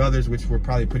his brothers, which were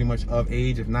probably pretty much of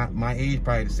age, if not my age,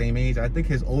 probably the same age. I think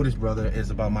his oldest brother is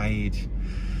about my age.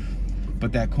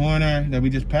 But that corner that we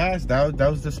just passed, that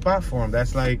was the spot for him.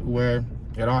 That's like where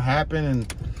it all happened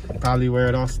and probably where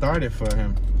it all started for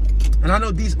him. And I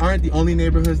know these aren't the only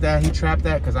neighborhoods that he trapped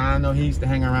at, because I know he used to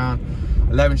hang around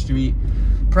 11th Street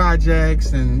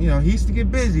projects, and, you know, he used to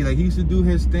get busy. Like, he used to do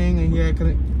his thing, and he had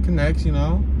connects, you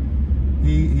know.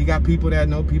 He got people that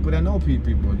know people, you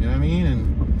know what I mean?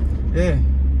 And, yeah.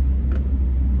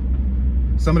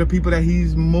 Some of the people that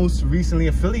he's most recently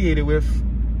affiliated with,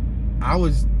 I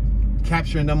was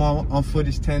capturing them on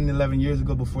footage 10, 11 years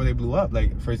ago before they blew up.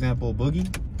 Like, for example,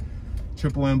 Boogie,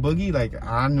 Triple M Boogie, like,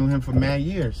 I knew him for mad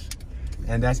years.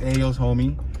 And that's Ayo's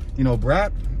homie. You know,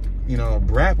 Brap,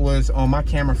 was on my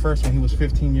camera first when he was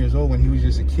 15 years old, when he was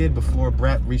just a kid before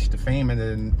Brap reached the fame and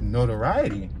the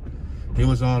notoriety. He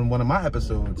was on one of my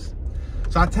episodes.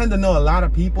 So I tend to know a lot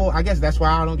of people. I guess that's why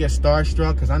I don't get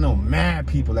starstruck, because I know mad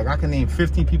people. Like, I can name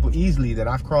 15 people easily that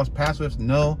I've crossed paths with,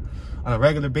 on a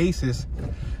regular basis.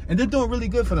 And they're doing really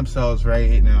good for themselves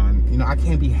right now. And, you know, I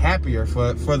can't be happier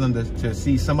for them to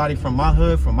see somebody from my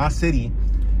hood, from my city,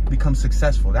 become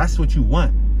successful. That's what you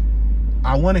want.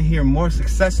 I want to hear more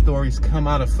success stories come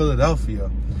out of Philadelphia,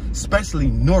 especially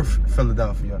North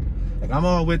Philadelphia. Like, I'm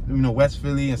all with, you know, West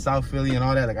Philly and South Philly and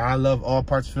all that. Like, I love all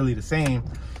parts of Philly the same.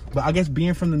 But I guess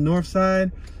being from the north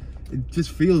side, it just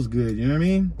feels good, you know what I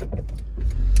mean?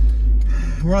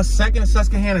 We're on 2nd and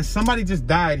Susquehanna. Somebody just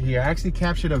died here. I actually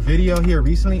captured a video here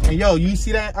recently. And yo, you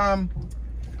see that?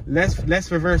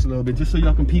 Let's reverse a little bit just so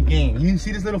y'all can peep game. You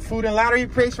see this little food and lottery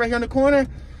place right here in the corner?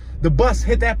 The bus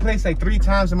hit that place like 3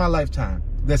 times in my lifetime.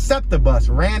 The SEPTA bus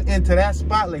ran into that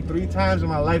spot like 3 times in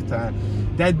my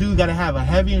lifetime. That dude got to have a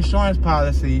heavy insurance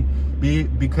policy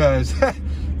because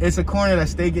it's a corner that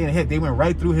stay getting hit. They went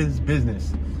right through his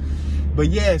business. But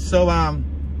yeah, so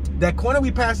that corner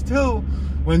we passed too,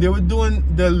 when they were doing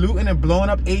the looting and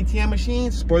blowing up ATM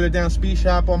machines, Spoiler Down Speed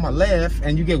Shop on my left,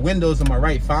 and you get windows on my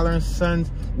right. Father and Son's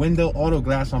window auto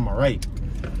glass on my right.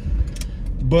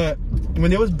 But when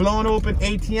they was blowing open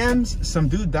ATMs, some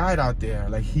dude died out there.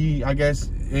 Like, I guess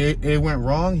it went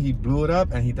wrong. He blew it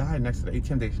up and he died next to the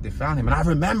ATM. They found him. And I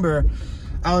remember,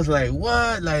 I was like,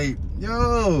 what? Like,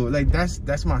 yo, like,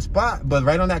 that's my spot. But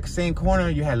right on that same corner,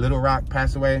 you had Little Roc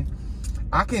pass away.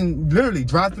 I can literally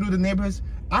drive through the neighborhoods.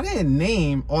 I didn't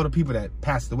name all the people that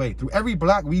passed away. Through every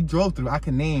block we drove through, I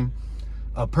can name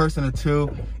a person or two,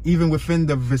 even within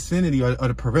the vicinity or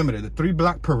the perimeter, the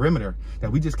 3-block perimeter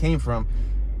that we just came from.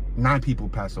 9 people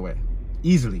passed away,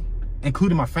 easily,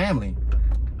 including my family.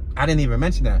 I didn't even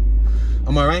mention that.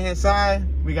 On my right-hand side,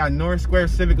 we got Norris Square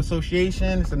Civic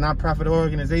Association. It's a nonprofit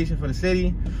organization for the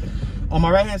city. On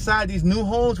my right-hand side, these new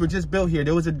homes were just built here.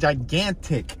 There was a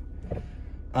gigantic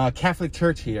Catholic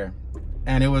church here,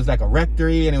 and it was like a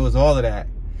rectory, and it was all of that,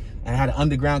 and it had an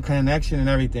underground connection and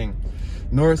everything.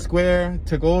 Norris Square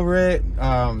took over it,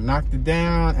 knocked it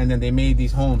down, and then they made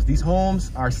these homes. These homes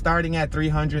are starting at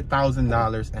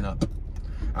 $300,000 and up.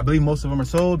 I believe most of them are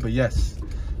sold, but yes.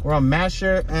 We're on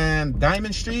Masher and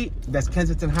Diamond Street. That's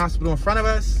Kensington Hospital in front of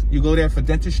us. You go there for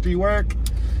dentistry work.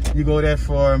 You go there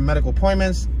for medical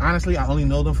appointments. Honestly, I only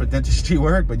know them for dentistry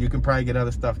work, but you can probably get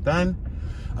other stuff done.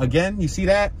 Again, you see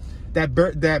that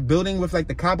building with like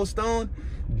the cobblestone?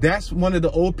 That's one of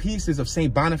the old pieces of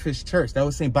St. Boniface Church. That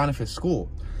was St. Boniface School.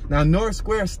 Now, Norris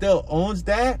Square still owns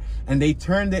that, and they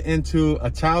turned it into a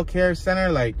child care center,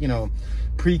 like, you know,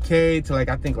 pre-K to like,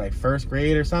 I think like 1st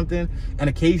grade or something. And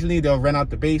occasionally they'll rent out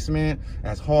the basement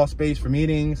as hall space for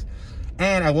meetings.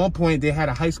 And at one point they had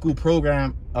a high school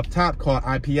program up top called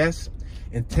IPS,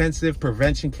 Intensive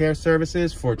Prevention Care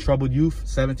Services for Troubled Youth,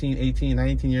 17, 18,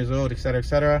 19 years old, etc.,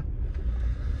 etc.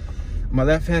 On my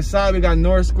left-hand side, we got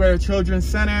Norris Square Children's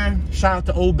Center. Shout out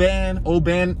to Oban.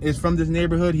 Oban is from this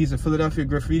neighborhood. He's a Philadelphia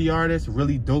graffiti artist,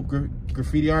 really dope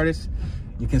graffiti artist.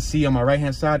 You can see on my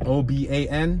right-hand side,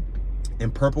 O-B-A-N, in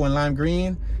purple and lime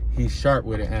green. He's sharp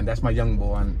with it, and that's my young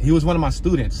boy. And he was one of my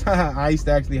students. I used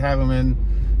to actually have him in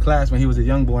class when he was a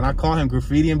young boy, and I caught him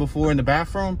graffitiing before in the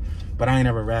bathroom, but I ain't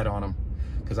never rat on him,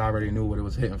 because I already knew what it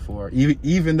was hitting for.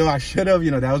 Even though I should have, you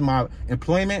know, that was my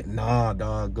employment. Nah,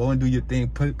 dog, go and do your thing.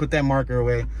 Put that marker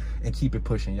away and keep it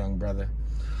pushing, young brother.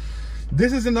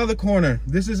 This is another corner.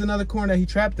 This is another corner he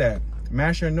trapped at.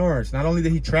 Masher Norris. Not only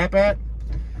did he trap at,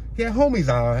 he had homies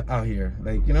out here.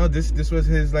 Like, you know, this was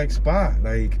his like spot.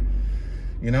 Like,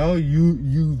 you know,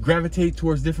 you gravitate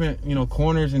towards different, you know,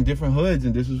 corners and different hoods,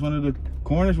 and this was one of the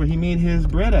corners where he made his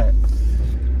bread at.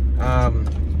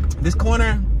 This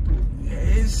corner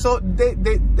is so they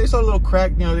sold a little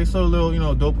crack, you know, they sold a little, you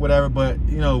know, dope, whatever, but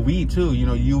you know, weed too. You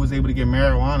know, you was able to get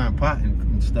marijuana and pot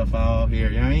and stuff out here,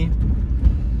 you know what I mean?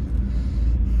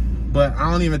 But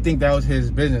I don't even think that was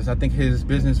his business. I think his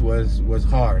business was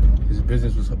hard. His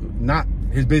business was not,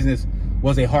 his business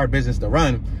was a hard business to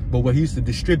run, but what he used to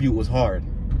distribute was hard.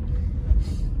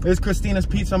 There's Christina's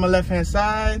Pizza on my left-hand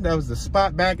side. That was the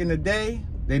spot back in the day.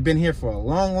 They've been here for a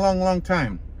long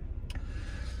time.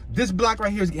 This block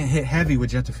right here is getting hit heavy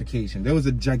with gentrification. There was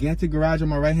a gigantic garage on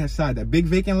my right-hand side. That big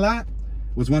vacant lot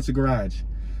was once a garage.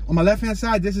 On my left-hand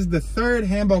side, this is the third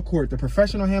handball court, the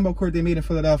professional handball court they made in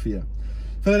Philadelphia.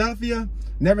 Philadelphia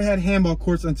never had handball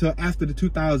courts until after the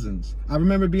 2000s. I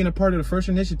remember being a part of the first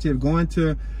initiative, going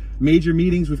to major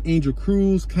meetings with Angel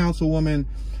Cruz, Councilwoman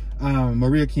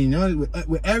Maria Quinones,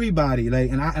 with everybody.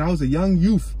 Like, and I was a young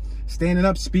youth standing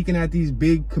up, speaking at these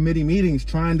big committee meetings,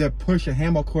 trying to push a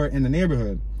handball court in the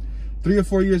neighborhood. 3 or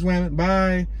 4 years went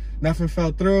by, nothing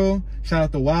fell through. Shout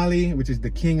out to Wally, which is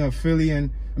the king of Philly,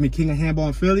 king of handball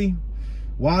in Philly.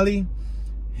 Wally,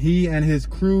 he and his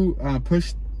crew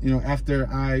pushed, you know, after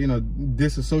I, you know,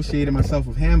 disassociated myself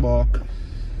with handball.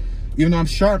 Even though I'm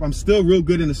sharp, I'm still real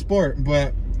good in the sport,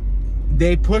 but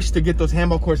they pushed to get those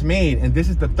handball courts made, and this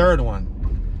is the third one.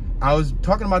 I was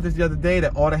talking about this the other day,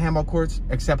 that all the handball courts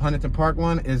except Huntington Park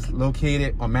one is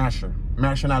located on Masher.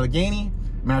 Masher and Allegheny,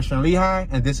 Masher and Lehigh,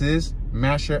 and this is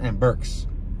Masher and Berks.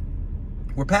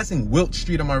 We're passing Wilt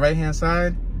Street on my right-hand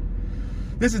side.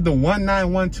 This is the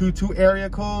 19122 area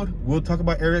code. We'll talk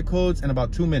about area codes in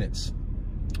about 2 minutes.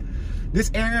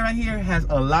 This area right here has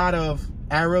a lot of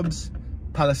Arabs,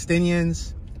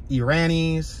 Palestinians,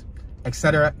 Iranis,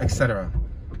 etc., etc.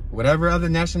 Whatever other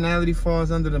nationality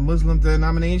falls under the Muslim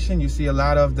denomination, you see a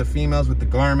lot of the females with the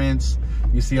garments.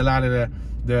 You see a lot of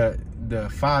the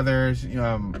fathers, you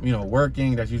know,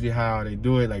 working. That's usually how they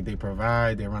do it. Like, they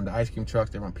provide, they run the ice cream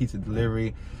trucks, they run pizza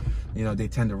delivery. You know, they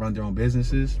tend to run their own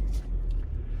businesses.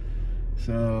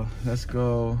 So let's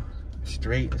go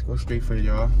straight. Let's go straight for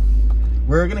y'all.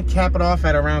 We're gonna cap it off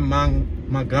at around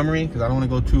Montgomery, because I don't want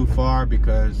to go too far,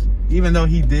 because even though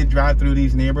he did drive through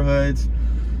these neighborhoods,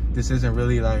 this isn't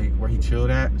really like where he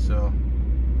chilled at. So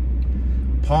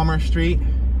Palmer Street,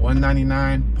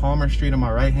 199 Palmer Street on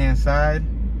my right hand side.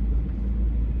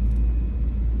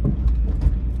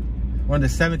 We're on the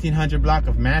 1700 block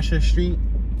of Masher Street.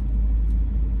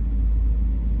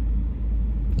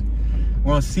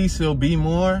 We're on Cecil B.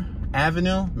 Moore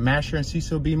Avenue, Masher and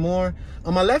Cecil B. Moore.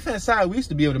 On my left-hand side, we used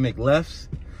to be able to make lefts.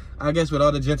 I guess with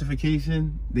all the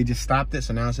gentrification, they just stopped it,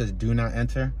 so now it says do not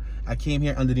enter. I came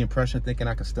here under the impression thinking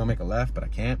I could still make a left, but I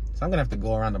can't. So I'm gonna have to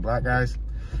go around the block, guys.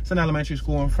 It's an elementary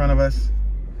school in front of us.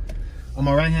 On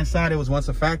my right-hand side, it was once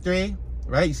a factory,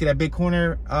 right? You see that big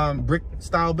corner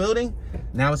brick-style building?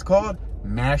 Now it's called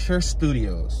Masher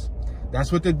Studios.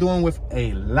 That's what they're doing with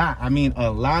a lot. I mean, a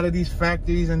lot of these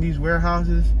factories and these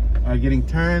warehouses are getting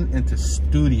turned into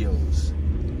studios.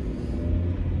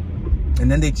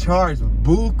 And then they charge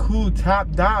buku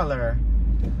top dollar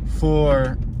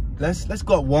for, let's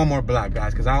go up one more block,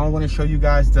 guys, because I want to show you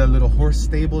guys the little horse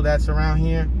stable that's around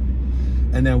here.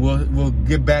 And then we'll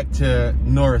get back to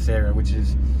Norris area, which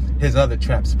is his other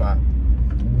trap spot.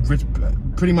 Which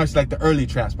pretty much like the early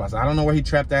trap spots. I don't know where he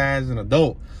trapped as an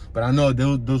adult, but I know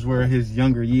those were his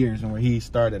younger years and where he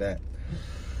started at.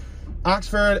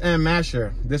 Oxford and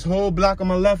Masher. This whole block on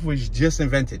my left was just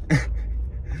invented.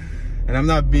 And I'm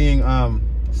not being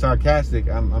sarcastic.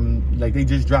 I'm like, they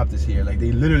just dropped this here. Like,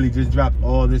 they literally just dropped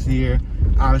all this here.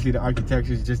 Obviously the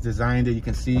architecture's just designed it. You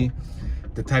can see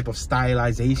the type of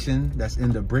stylization that's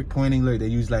in the brick pointing. Look, they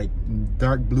use like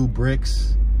dark blue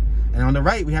bricks. And on the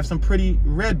right, we have some pretty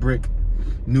red brick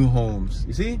new homes.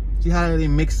 You see? See how they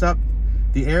mix up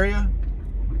the area?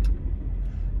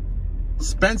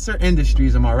 Spencer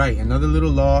Industries on my right. Another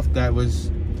little loft that was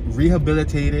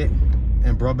rehabilitated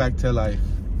and brought back to life.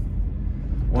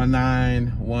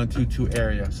 19122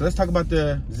 area. So let's talk about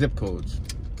the zip codes.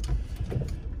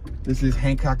 This is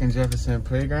Hancock and Jefferson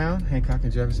Playground. Hancock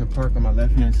and Jefferson Park on my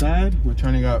left-hand side. We're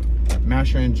turning up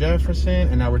Masher and Jefferson,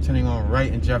 and now we're turning on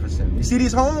Wright and Jefferson. You see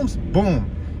these homes?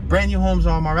 Boom. Brand new homes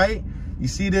on my right. You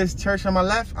see this church on my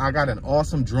left? I got an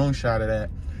awesome drone shot of that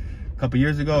a couple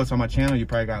years ago. It's on my channel. You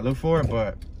probably gotta look for it,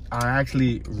 but I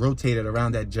actually rotated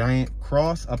around that giant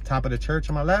cross up top of the church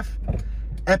on my left.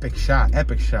 Epic shot,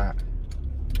 epic shot.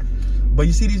 But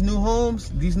you see these new homes?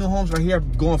 These new homes right here are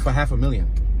going for $500,000.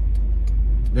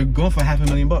 They're going for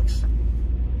 $500,000 bucks.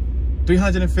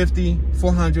 350,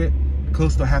 400,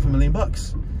 close to $500,000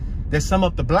 bucks. There's some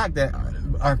up the block that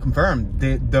are confirmed.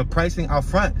 The pricing out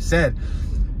front said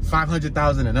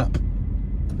 500,000 and up.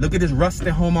 Look at this rusted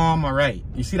home on my right.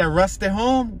 You see that rusted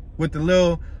home with the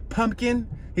little pumpkin?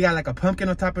 He got like a pumpkin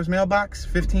on top of his mailbox,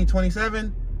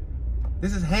 1527.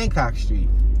 This is Hancock Street.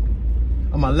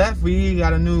 On my left, we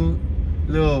got a new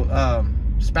little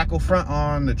spackle front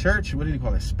on the church. What do you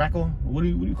call it? Spackle? What do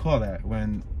you call that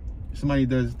when somebody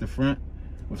does the front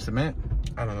with cement?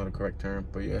 I don't know the correct term,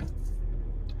 but yeah.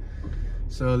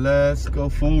 So let's go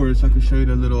forward so I can show you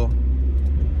the little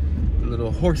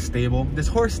horse stable. This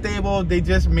horse stable, they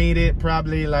just made it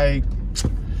probably like,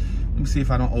 let me see if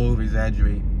I don't over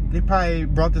exaggerate. They probably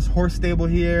brought this horse stable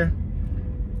here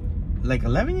like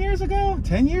 11 years ago,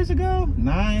 10 years ago,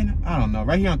 9, I don't know.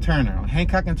 Right here on Turner, on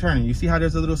Hancock and Turner. You see how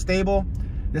there's a little stable?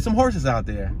 There's some horses out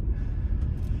there.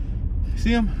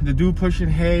 See them? The dude pushing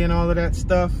hay and all of that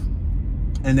stuff.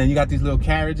 And then you got these little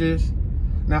carriages.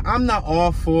 Now, I'm not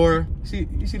all for,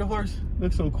 you see the horse?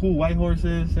 Looks so cool, white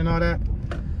horses and all that.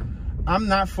 I'm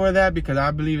not for that because I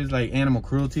believe it's like animal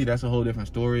cruelty. That's a whole different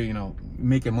story, you know,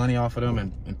 making money off of them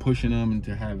and pushing them and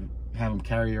to have them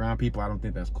carry around people. I don't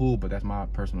think that's cool, but that's my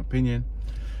personal opinion.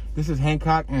 This is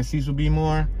Hancock and Cecil B.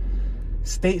 Moore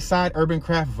Stateside Urban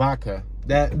Craft Vodka.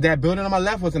 That building on my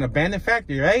left was an abandoned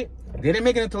factory, right? They didn't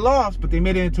make it into lofts, but they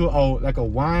made it into like a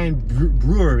wine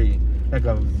brewery, like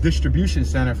a distribution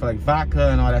center for like vodka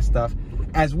and all that stuff.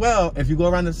 As well, if you go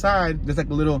around the side, there's like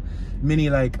a little mini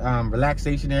like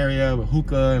relaxation area with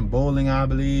hookah and bowling, I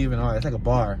believe, and all that. It's like a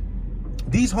bar.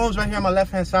 These homes right here on my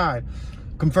left-hand side,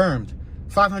 confirmed,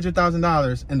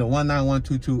 $500,000 in the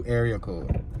 19122 area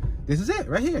code. This is it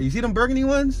right here. You see them burgundy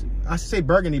ones? I should say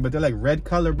burgundy, but they're like red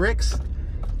color bricks.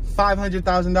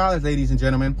 $500,000, ladies and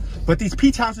gentlemen. But these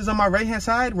peach houses on my right-hand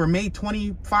side were made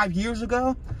 25 years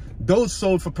ago. Those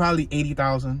sold for probably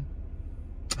 80,000,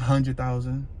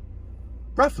 100,000,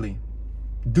 roughly,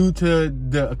 due to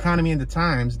the economy and the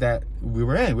times that we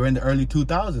were in. We were in the early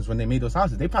 2000s when they made those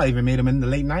houses. They probably even made them in the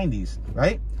late 90s,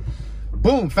 right?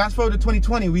 Boom, fast forward to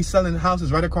 2020, we selling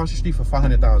houses right across the street for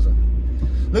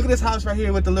 500,000. Look at this house right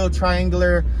here with the little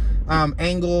triangular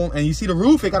angle, and you see the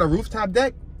roof, it got a rooftop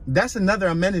deck. That's another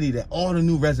amenity that all the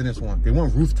new residents want. They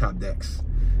want rooftop decks.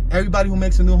 Everybody who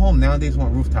makes a new home nowadays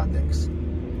want rooftop decks.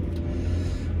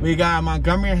 We got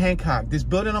Montgomery and Hancock. This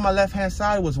building on my left-hand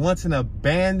side was once an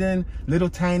abandoned little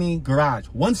tiny garage,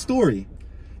 1 story.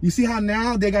 You see how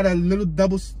now they got a little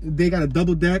double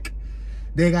deck.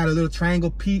 They got a little triangle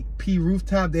P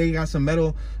rooftop. They got some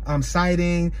metal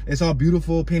siding. It's all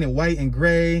beautiful, painted white and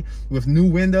gray with new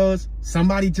windows.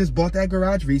 Somebody just bought that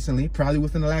garage recently, probably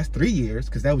within the last 3 years,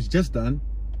 because that was just done.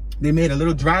 They made a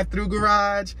little drive-through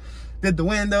garage, did the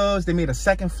windows, they made a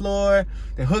 2nd floor,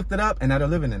 they hooked it up, and now they're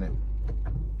living in it.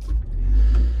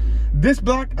 This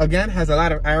block, again, has a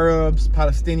lot of Arabs,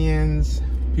 Palestinians,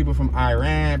 people from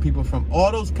Iran, people from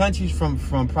all those countries, from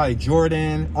probably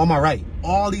Jordan. On my right,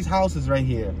 all these houses right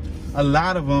here, a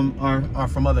lot of them are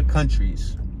from other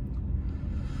countries.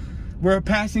 We're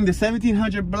passing the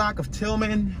 1700 block of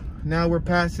Tillman. Now we're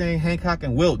passing Hancock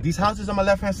and Wilt. These houses on my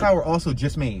left-hand side were also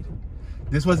just made.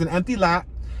 This was an empty lot,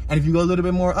 and if you go a little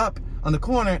bit more up on the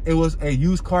corner, it was a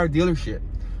used car dealership.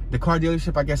 The car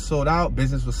dealership, I guess, sold out.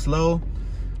 Business was slow.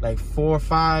 Like 4 or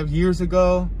 5 years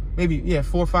ago, maybe, yeah,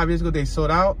 4 or 5 years ago, they sold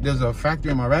out. There's a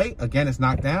factory on my right. Again, it's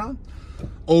knocked down.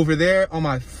 Over there on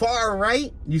my far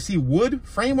right, you see wood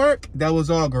framework. That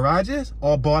was all garages,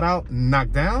 all bought out,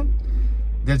 knocked down.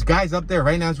 There's guys up there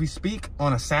right now as we speak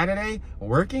on a Saturday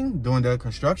working, doing the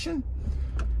construction.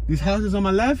 These houses on my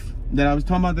left that I was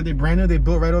talking about that they're brand new, they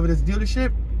built right over this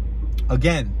dealership.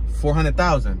 Again,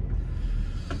 400,000.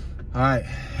 All right,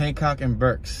 Hancock and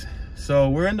Burks. So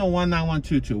we're in the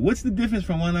 19122. What's the difference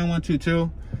from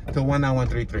 19122 to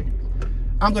 19133?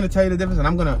 I'm gonna tell you the difference, and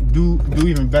I'm gonna do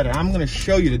even better. I'm gonna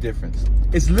show you the difference.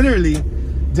 It's literally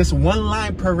just 1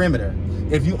 line perimeter.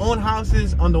 If you own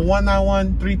houses on the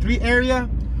 19133 area,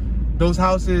 those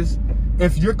houses,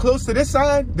 if you're close to this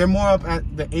side, they're more up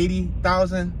at the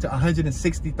 80,000 to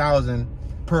 160,000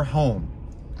 per home.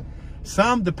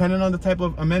 Some, depending on the type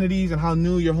of amenities and how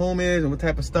new your home is and what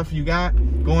type of stuff you got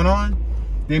going on,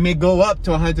 they may go up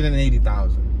to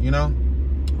 180,000, you know?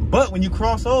 But when you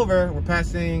cross over, we're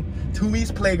passing 2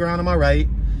 East Playground on my right,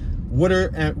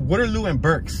 Waterloo and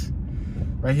Burks,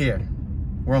 right here.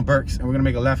 We're on Burks, and we're gonna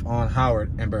make a left on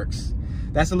Howard and Burks.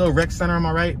 That's a little rec center on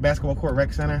my right, basketball court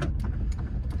rec center.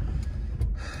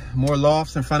 more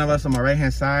lofts in front of us on my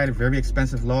right-hand side. Very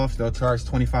expensive lofts. They'll charge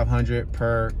 $2,500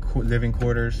 per living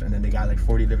quarters, and then they got like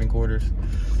 40 living quarters.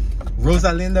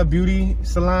 Rosalinda Beauty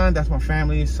Salon, that's my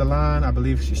family's salon. I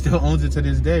believe she still owns it to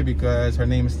this day because her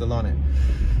name is still on it.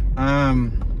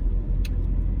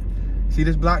 See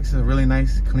this block? It's a really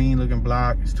nice, clean looking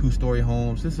block. It's 2-story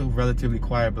homes. This is a relatively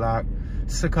quiet block.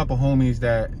 It's a couple homies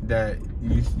that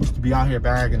used to be out here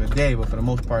back in the day, but for the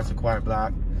most part, it's a quiet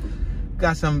block.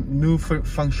 Got some new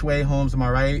feng shui homes on my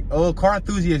right. Oh, car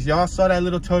enthusiasts, y'all saw that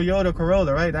little Toyota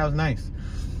Corolla, right? That was nice.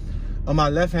 On my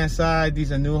left-hand side,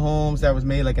 these are new homes that was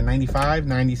made like in 95,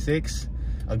 96.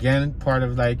 Again, part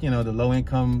of like, you know, the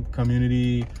low-income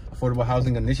community affordable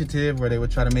housing initiative, where they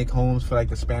would try to make homes for like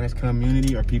the Spanish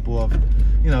community or people of,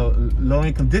 you know, low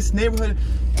income. This neighborhood,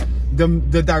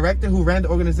 the director who ran the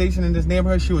organization in this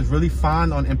neighborhood, she was really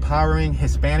fond on empowering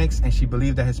Hispanics, and she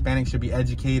believed that Hispanics should be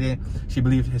educated. She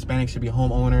believed Hispanics should be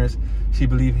homeowners. She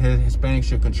believed Hispanics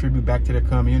should contribute back to their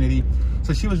community.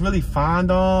 So she was really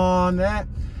fond on that.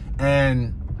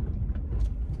 And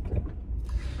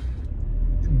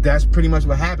that's pretty much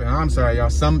what happened. I'm sorry, y'all.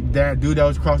 That dude that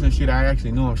was crossing the street, I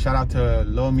actually knew him. Shout out to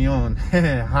Lo Mion,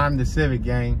 Honda Civic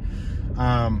gang,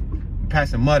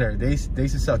 passing mutter. They used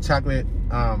to sell chocolate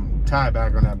tie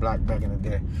back on that block back in the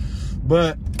day.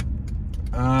 But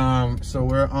so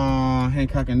we're on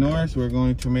Hancock and Norris. We're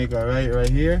going to make a right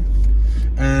here.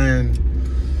 And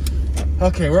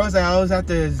okay, where was I? I was at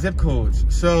the zip codes.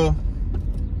 So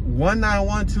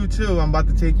 19122, I'm about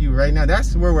to take you right now.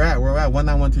 That's where we're at. We're at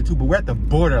 19122, but we're at the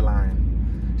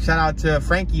borderline. Shout out to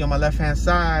Frankie on my left-hand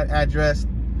side address.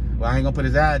 Well, I ain't gonna put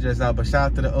his address out, but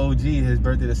shout out to the OG. His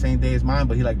birthday the same day as mine,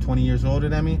 but he like 20 years older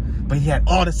than me. But he had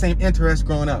all the same interests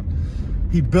growing up.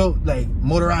 He built like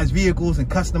motorized vehicles and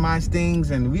customized things,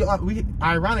 and we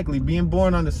ironically, being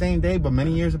born on the same day but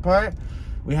many years apart,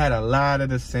 we had a lot of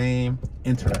the same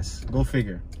interests. Go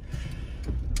figure.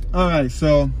 All right,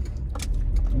 so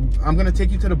I'm gonna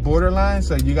take you to the borderline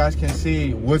so you guys can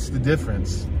see what's the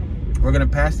difference. We're gonna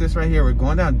pass this right here. We're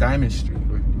going down Diamond Street.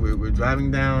 We're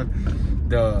driving down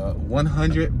the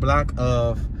 100 block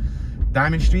of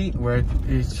Diamond Street, where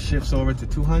it shifts over to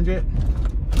 200.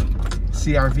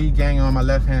 CRV gang on my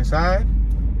left hand side.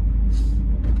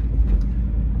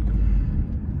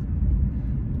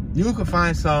 You can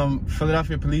find some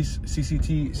Philadelphia police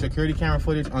CCTV security camera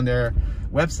footage on their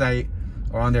website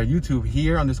or on their YouTube.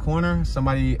 Here on this corner,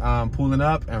 somebody pulling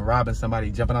up and robbing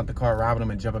somebody, jumping out the car, robbing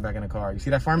them, and jumping back in the car. You see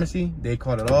that pharmacy? They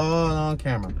caught it all on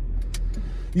camera.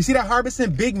 You see that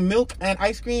Harbison big milk and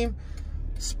ice cream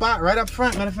spot right up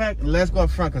front? Matter of fact, let's go up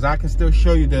front, because I can still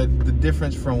show you the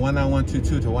difference from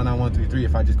 19122 to 19133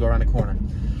 if I just go around the corner.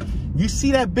 You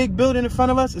see that big building in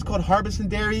front of us? It's called Harbison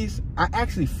Dairies. I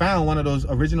actually found one of those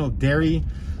original dairy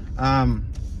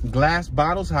glass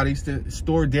bottles, how they used to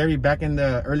store dairy back in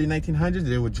the early 1900s.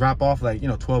 They would drop off like, you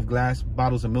know, 12 glass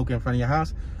bottles of milk in front of your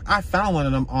house. I found one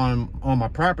of them on my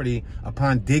property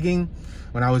upon digging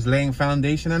when I was laying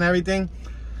foundation and everything.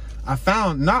 I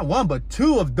found not one, but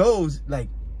two of those, like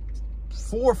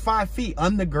 4 or 5 feet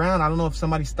underground. I don't know if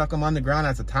somebody stuck them underground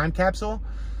as a time capsule,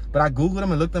 but I Googled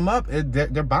them and looked them up.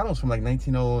 They're bottles from like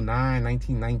 1909,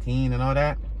 1919 and all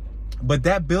that. But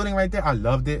that building right there, I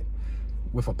loved it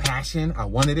with a passion. I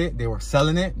wanted it. They were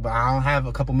selling it, but I don't have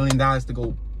a couple $1 million to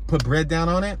go put bread down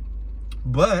on it.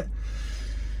 But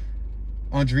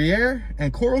on Dreher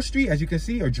and Coral Street, as you can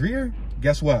see, or Dreher,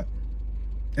 guess what?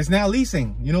 It's now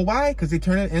leasing. You know why? Because they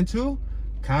turn it into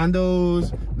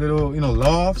condos, little, you know,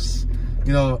 lofts,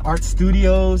 you know, art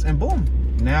studios, and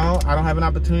boom. Now I don't have an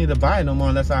opportunity to buy it no more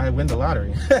unless I win the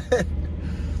lottery.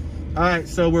 All right,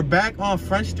 so we're back on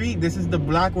Front Street. This is the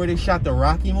block where they shot the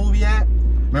Rocky movie at.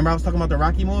 Remember I was talking about the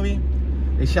Rocky movie?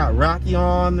 They shot Rocky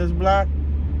on this block.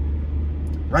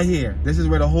 Right here. This is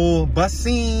where the whole bus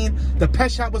scene, the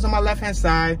pet shop was on my left-hand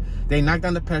side. They knocked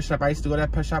down the pet shop. I used to go to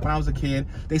that pet shop when I was a kid.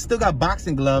 They still got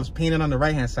boxing gloves painted on the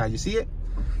right-hand side. You see it?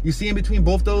 You see in between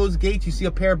both those gates, you see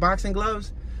a pair of boxing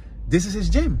gloves? This is his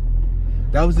gym.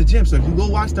 That was the gym. So if you go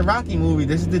watch the Rocky movie,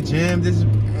 this is the gym. This is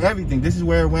everything. This is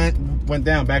where it went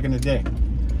down back in the day.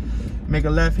 Make a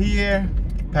left here,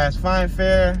 past Fine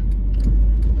Fair.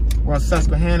 We're on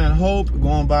Susquehanna and Hope,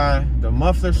 going by the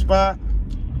muffler spot.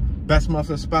 Best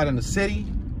muffler spot in the city.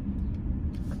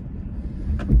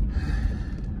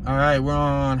 All right, we're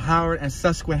on Howard and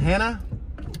Susquehanna.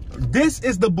 This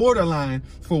is the borderline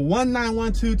for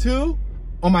 19122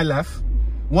 on my left,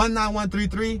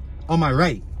 19133 on my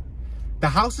right. The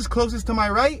houses closest to my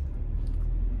right,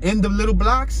 in the little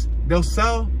blocks, they'll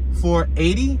sell for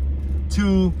 $80,000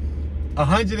 to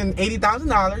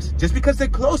 $180,000 just because they're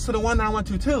close to the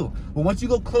 19122. But once you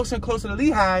go closer and closer to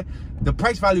Lehigh, the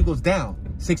price value goes down.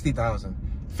 $60,000,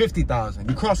 $50,000.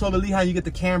 You cross over Lehigh, you get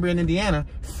to Cambria in Indiana,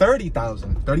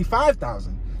 $30,000,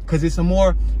 $35,000, because it's a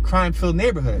more crime-filled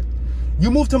neighborhood.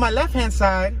 You move to my left-hand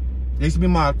side. There used to be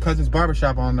my cousin's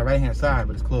barbershop on the right-hand side,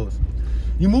 but it's closed.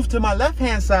 You move to my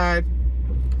left-hand side,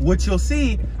 what you'll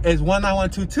see is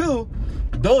 19122.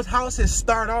 Those houses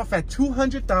start off at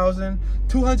 200,000,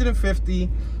 250,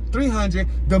 300.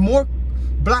 The more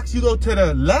blocks you go to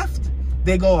the left,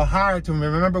 they go higher to me.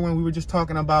 Remember when we were just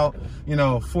talking about, you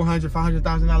know, $400,000,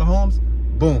 $500,000 homes?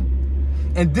 Boom.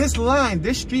 And this line,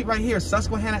 this street right here,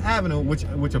 Susquehanna Avenue, which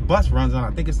a bus runs on,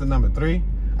 I think it's the number 3.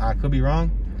 I could be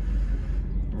wrong.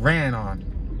 Ran on.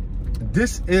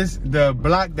 This is the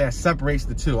block that separates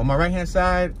the two. On my right hand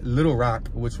side, Little Rock,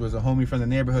 which was a homie from the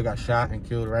neighborhood, got shot and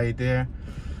killed right there.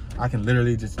 I can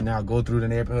literally just now go through the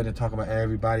neighborhood and talk about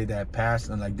everybody that passed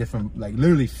and like different, like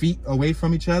literally feet away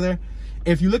from each other.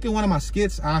 If you look at one of my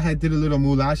skits, I did a little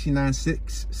Mulashi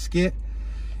 96 skit,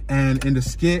 and in the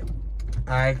skit,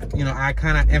 I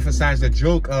kind of emphasized the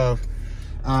joke of,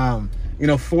 you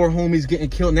know, 4 homies getting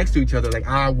killed next to each other. Like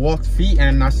I walked feet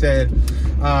and I said,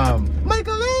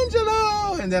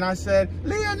 Michelangelo, and then I said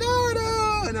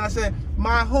Leonardo, and then I said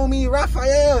my homie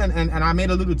Raphael, and I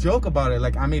made a little joke about it.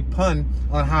 Like I made pun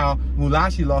on how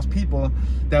Mulashi lost people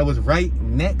that was right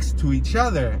next to each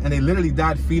other, and they literally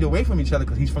died feet away from each other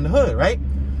because he's from the hood, right?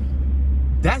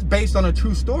 That's based on a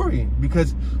true story,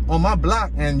 because on my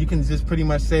block, and you can just pretty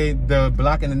much say the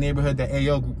block in the neighborhood that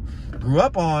Ayo grew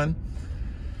up on,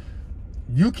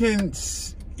 you can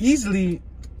easily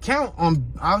count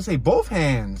on, I would say, both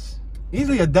hands,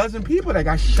 easily a dozen people that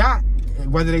got shot,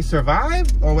 whether they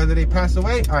survived or whether they passed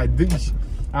away. All right,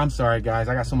 I'm sorry, guys.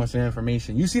 I got so much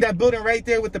information. You see that building right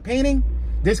there with the painting?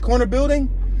 This corner building?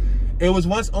 It was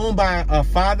once owned by a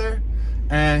father,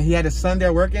 and he had a son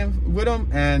there working with him,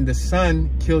 and the son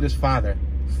killed his father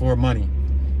for money.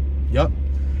 Yup.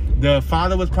 The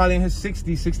father was probably in his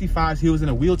 60s, 65s. He was in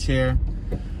a wheelchair.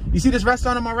 You see this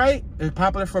restaurant on my right? It's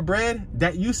popular for bread.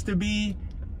 That used to be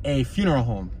a funeral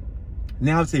home.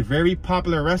 Now it's a very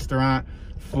popular restaurant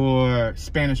for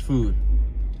Spanish food.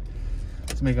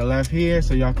 Let's make a left here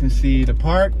so y'all can see the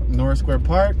park, Norris Square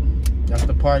Park. That's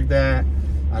the park that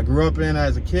I grew up in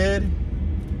as a kid.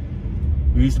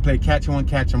 We used to play catch one,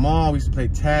 catch 'em all. We used to play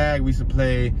tag. We used to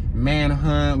play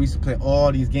manhunt. We used to play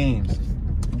all these games.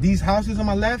 These houses on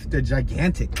my left, they're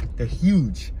gigantic. They're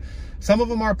huge. Some of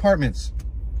them are apartments.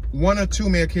 1 or 2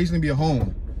 may occasionally be a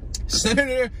home.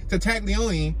 Senator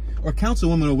Taglione, or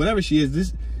councilwoman, or whatever she is,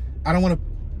 this, I don't want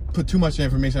to put too much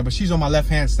information on, but she's on my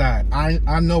left-hand side.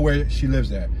 I know where she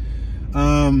lives at.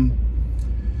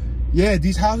 Yeah,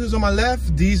 these houses on my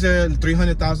left, these are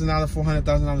 $300,000,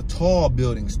 $400,000 tall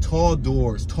buildings, tall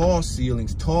doors, tall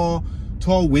ceilings, tall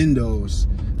windows.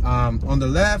 On the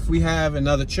left, we have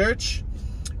another church.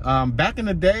 Back in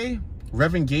the day,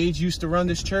 Reverend Gage used to run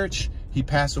this church. He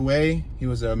passed away. He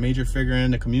was a major figure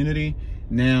in the community.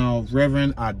 Now,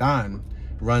 Reverend Adan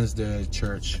runs the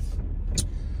church.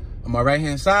 On my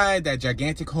right-hand side, that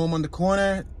gigantic home on the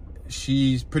corner,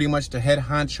 she's pretty much the head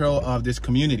honcho of this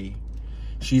community.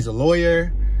 She's a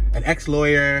lawyer, an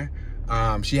ex-lawyer.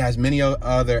 She has many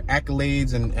other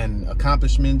accolades and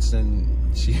accomplishments,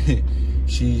 and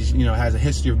she's, you know, has a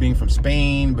history of being from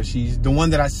Spain, but she's the one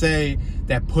that I say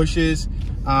that pushes,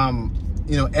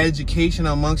 you know, education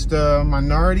amongst the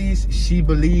minorities. She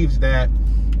believes that,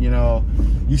 you know,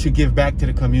 you should give back to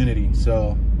the community.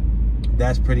 So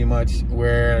that's pretty much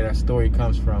where that story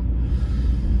comes from.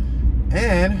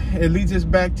 And it leads us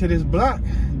back to this block.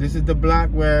 This is the block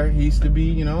where he used to be,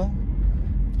 you know,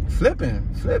 flipping.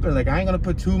 Like, I ain't gonna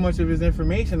put too much of his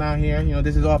information out here. You know,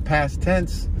 this is all past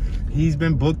tense. He's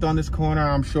been booked on this corner,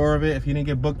 I'm sure of it. If he didn't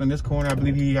get booked on this corner, I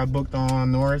believe he got booked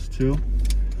on Norris too.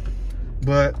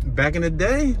 But back in the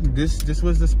day, this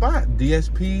was the spot.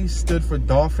 DSP stood for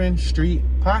Dauphin Street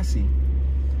Posse.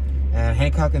 And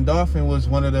Hancock and Dauphin was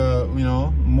one of the, you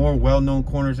know, more well-known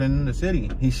corners in the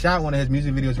city. He shot one of his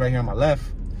music videos right here on my left.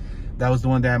 That was the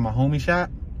one that my homie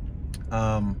shot.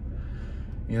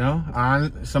 You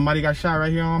know, somebody got shot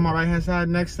right here on my right-hand side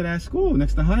next to that school,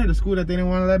 next to Hunter, the school that they didn't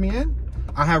want to let me in.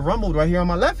 I have rumbled right here on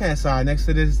my left-hand side next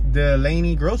to this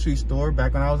Delaney grocery store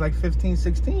back when I was like 15,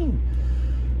 16.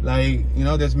 Like, you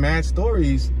know, there's mad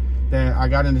stories that I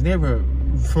got in this neighborhood.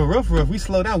 For real, if we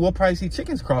slow down, we'll probably see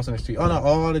chickens crossing the street. Oh no,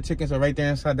 all the chickens are right there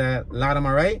inside that lot on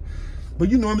my right. But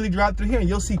you normally drive through here and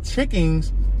you'll see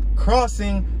chickens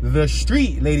crossing the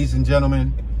street, ladies and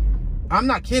gentlemen. I'm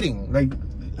not kidding. Like,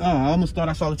 oh, I almost thought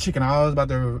I saw the chicken. I was about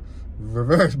to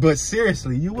reverse, but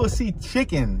seriously, you will see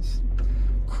chickens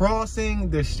crossing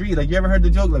the street. Like, you ever heard the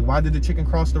joke, like, why did the chicken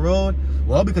cross the road?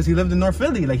 Well, because he lived in North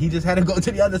Philly. Like, he just had to go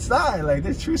to the other side. Like,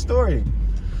 this true story.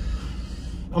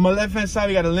 On my left hand side,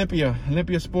 we got Olympia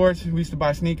Sports. We used to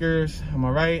buy sneakers. On my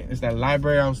right, it's that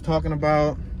library I was talking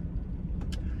about.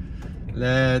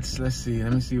 Let's see.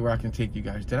 Let me see where I can take you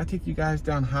guys. Did I take you guys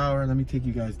down Howard? Let me take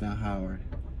you guys down Howard.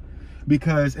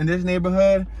 Because in this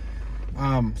neighborhood,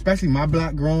 especially my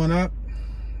block growing up,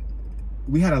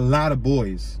 we had a lot of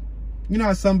boys. You know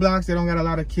how some blocks, they don't got a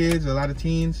lot of kids, a lot of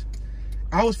teens?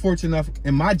 I was fortunate enough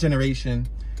in my generation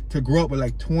to grow up with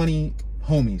like 20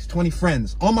 homies, 20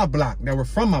 friends on my block that were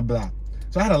from my block.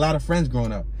 So I had a lot of friends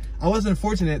growing up. I wasn't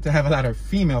fortunate to have a lot of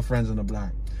female friends on the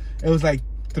block. It was like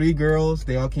 3 girls,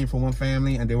 they all came from one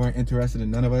family and they weren't interested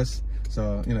in none of us.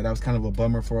 So, you know, that was kind of a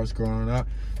bummer for us growing up.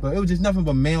 But it was just nothing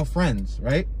but male friends,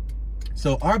 right?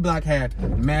 So our block had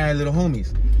mad little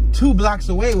homies. 2 blocks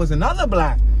away was another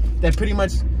block that pretty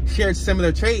much shared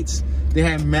similar traits. They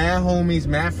had mad homies,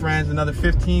 mad friends, another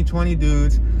 15, 20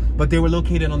 dudes, but they were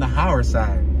located on the Howard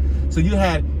side. So you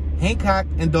had Hancock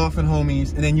and Dauphin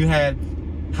homies, and then you had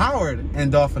Howard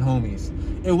and Dauphin homies.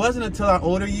 It wasn't until our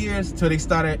older years till they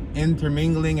started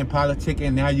intermingling and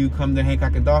politicking. Now you come to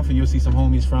Hancock and Dauphin, you'll see some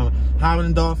homies from Howard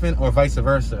and Dauphin or vice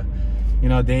versa. You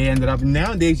know, they ended up,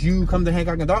 nowadays you come to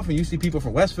Hancock and Dauphin, you see people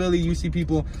from West Philly, you see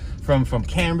people from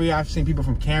Cambria. I've seen people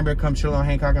from Cambria come chill on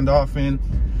Hancock and Dauphin.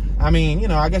 I mean, you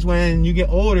know, I guess when you get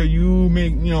older, you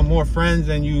make, you know, more friends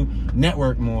and you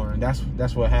network more. And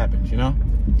that's what happens, you know?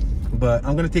 But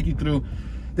I'm going to take you through,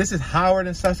 this is Howard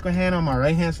and Susquehanna on my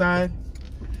right-hand side.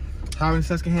 Howard and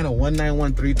Susquehanna,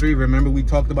 19133. Remember we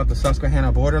talked about the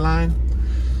Susquehanna borderline?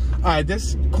 All right,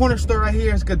 this corner store right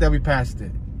here, it's good that we passed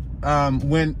it.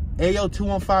 When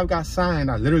Ayo215 got signed,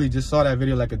 I literally just saw that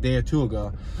video like a day or 2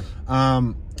 ago.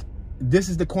 This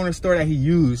is the corner store that he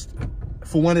used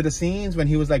for one of the scenes when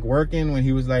he was like working, when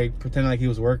he was like pretending like he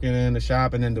was working in the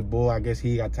shop, and then the bull, I guess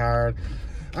he got tired.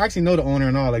 I actually know the owner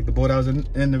and all, like the bull that was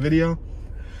in the video.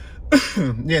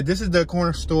 Yeah, this is the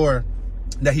corner store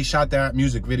that he shot that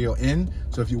music video in.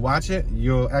 So if you watch it,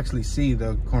 you'll actually see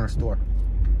the corner store.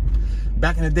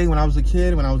 Back in the day when I was a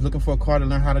kid, when I was looking for a car to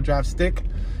learn how to drive stick,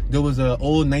 there was an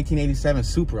old 1987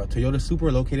 Supra, Toyota Supra,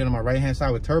 located on my right-hand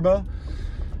side with turbo.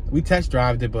 We test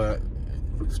drived it, but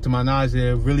to my knowledge,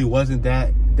 it really wasn't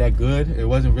that good. It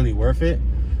wasn't really worth it.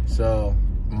 So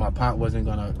my pop wasn't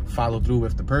gonna follow through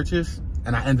with the purchase.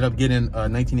 And I ended up getting a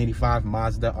 1985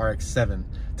 Mazda RX-7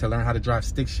 to learn how to drive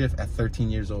stick shift at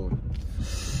 13 years old.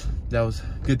 That was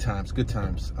good times, good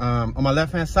times. On my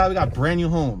left-hand side, we got brand new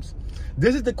homes.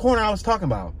 This is the corner I was talking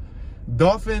about.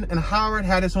 Dauphin and Howard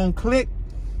had its own clique,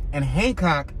 and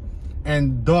Hancock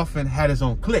and Dauphin had its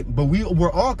own clique. But we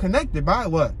were all connected by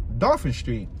what? Dauphin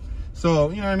Street. So,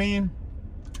 you know what I mean?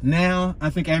 Now, I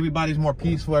think everybody's more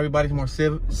peaceful. Everybody's more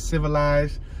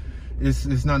civilized.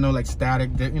 It's not no like static.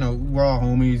 You know, we're all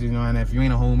homies, you know, and if you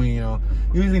ain't a homie, you know,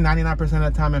 usually 99% of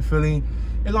the time in Philly,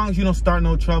 as long as you don't start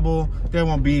no trouble, there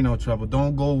won't be no trouble.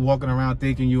 Don't go walking around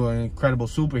thinking you're an incredible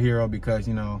superhero because,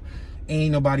 you know,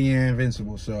 ain't nobody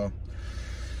invincible. So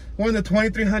we're in the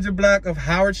 2300 block of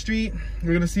Howard Street.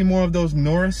 We're gonna see more of those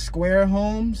Norris Square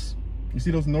homes. You see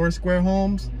those Norris Square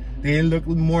homes? They look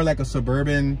more like a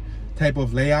suburban type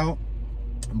of layout.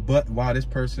 But wow, this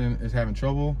person is having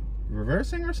trouble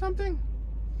reversing or something.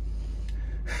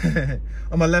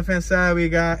 On my left hand side, we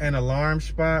got an alarm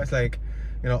spot. It's like,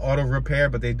 you know, auto repair,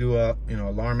 but they do a, you know,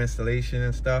 alarm installation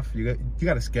and stuff. You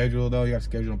got to schedule though. You got to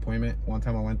schedule an appointment. One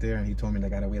time I went there and he told me I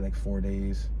got to wait like 4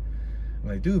 days. I'm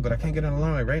like, dude, but I can't get an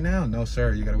alarm like right now. No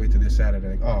sir, you got to wait till this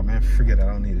Saturday. Like, oh man, forget it, I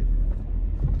don't need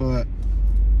it. But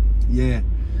yeah,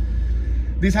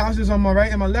 these houses on my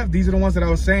right and my left, these are the ones that I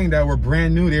was saying that were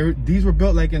brand new. These were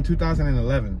built like in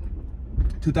 2011,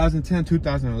 2010,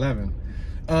 2011.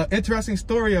 Interesting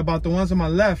story about the ones on my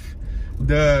left.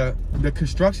 The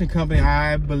construction company,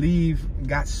 I believe,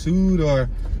 got sued or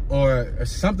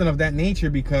something of that nature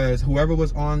because whoever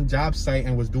was on job site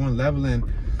and was doing leveling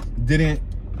didn't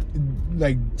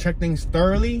like check things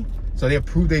thoroughly. So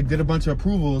they did a bunch of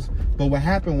approvals, but what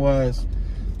happened was,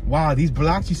 wow, these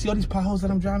blocks, you see all these potholes that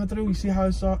I'm driving through? You see how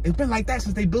it's been like that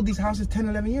since they built these houses 10,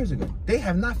 11 years ago. They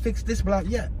have not fixed this block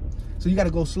yet. So you got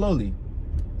to go slowly.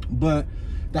 But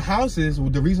the houses,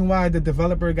 the reason why the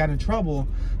developer got in trouble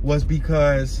was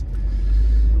because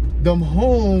them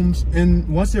homes, and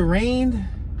once it rained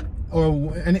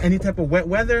or any type of wet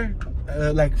weather,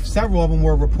 like several of them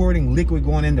were reporting liquid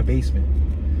going in the basement.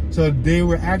 So they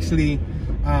were actually,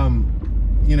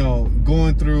 you know,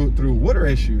 going through water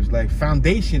issues, like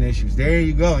foundation issues. There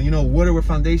you go. You know, water with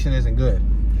foundation isn't good.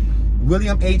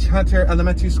 William H. Hunter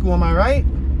Elementary School on my right.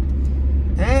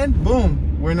 And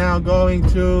boom, we're now going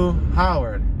to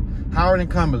Howard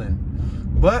and Cumberland.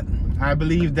 But I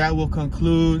believe that will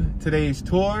conclude today's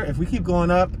tour. If we keep going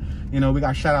up, you know, we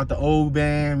got shout out the old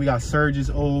band, we got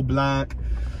Surge's old block.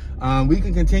 We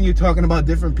can continue talking about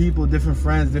different people, different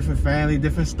friends, different family,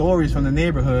 different stories from the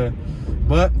neighborhood,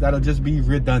 but that'll just be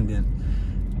redundant.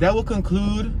 That will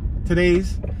conclude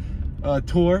today's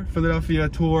tour, Philadelphia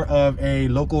tour of a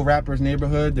local rapper's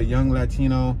neighborhood, the young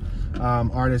Latino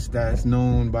artist that's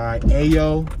known by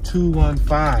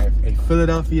Ayo215, a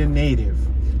Philadelphia native.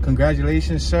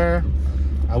 Congratulations, sir.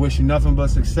 I wish you nothing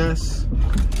but success.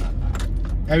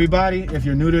 Everybody, if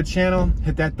you're new to the channel,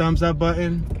 hit that thumbs up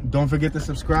button. Don't forget to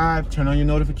subscribe, turn on your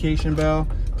notification bell.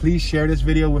 Please share this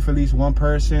video with at least one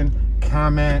person.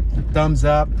 Comment, thumbs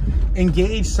up,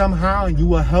 engage somehow, and you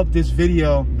will help this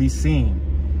video be seen.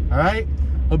 All right?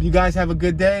 Hope you guys have a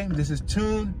good day. This is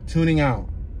Toon, tuning out.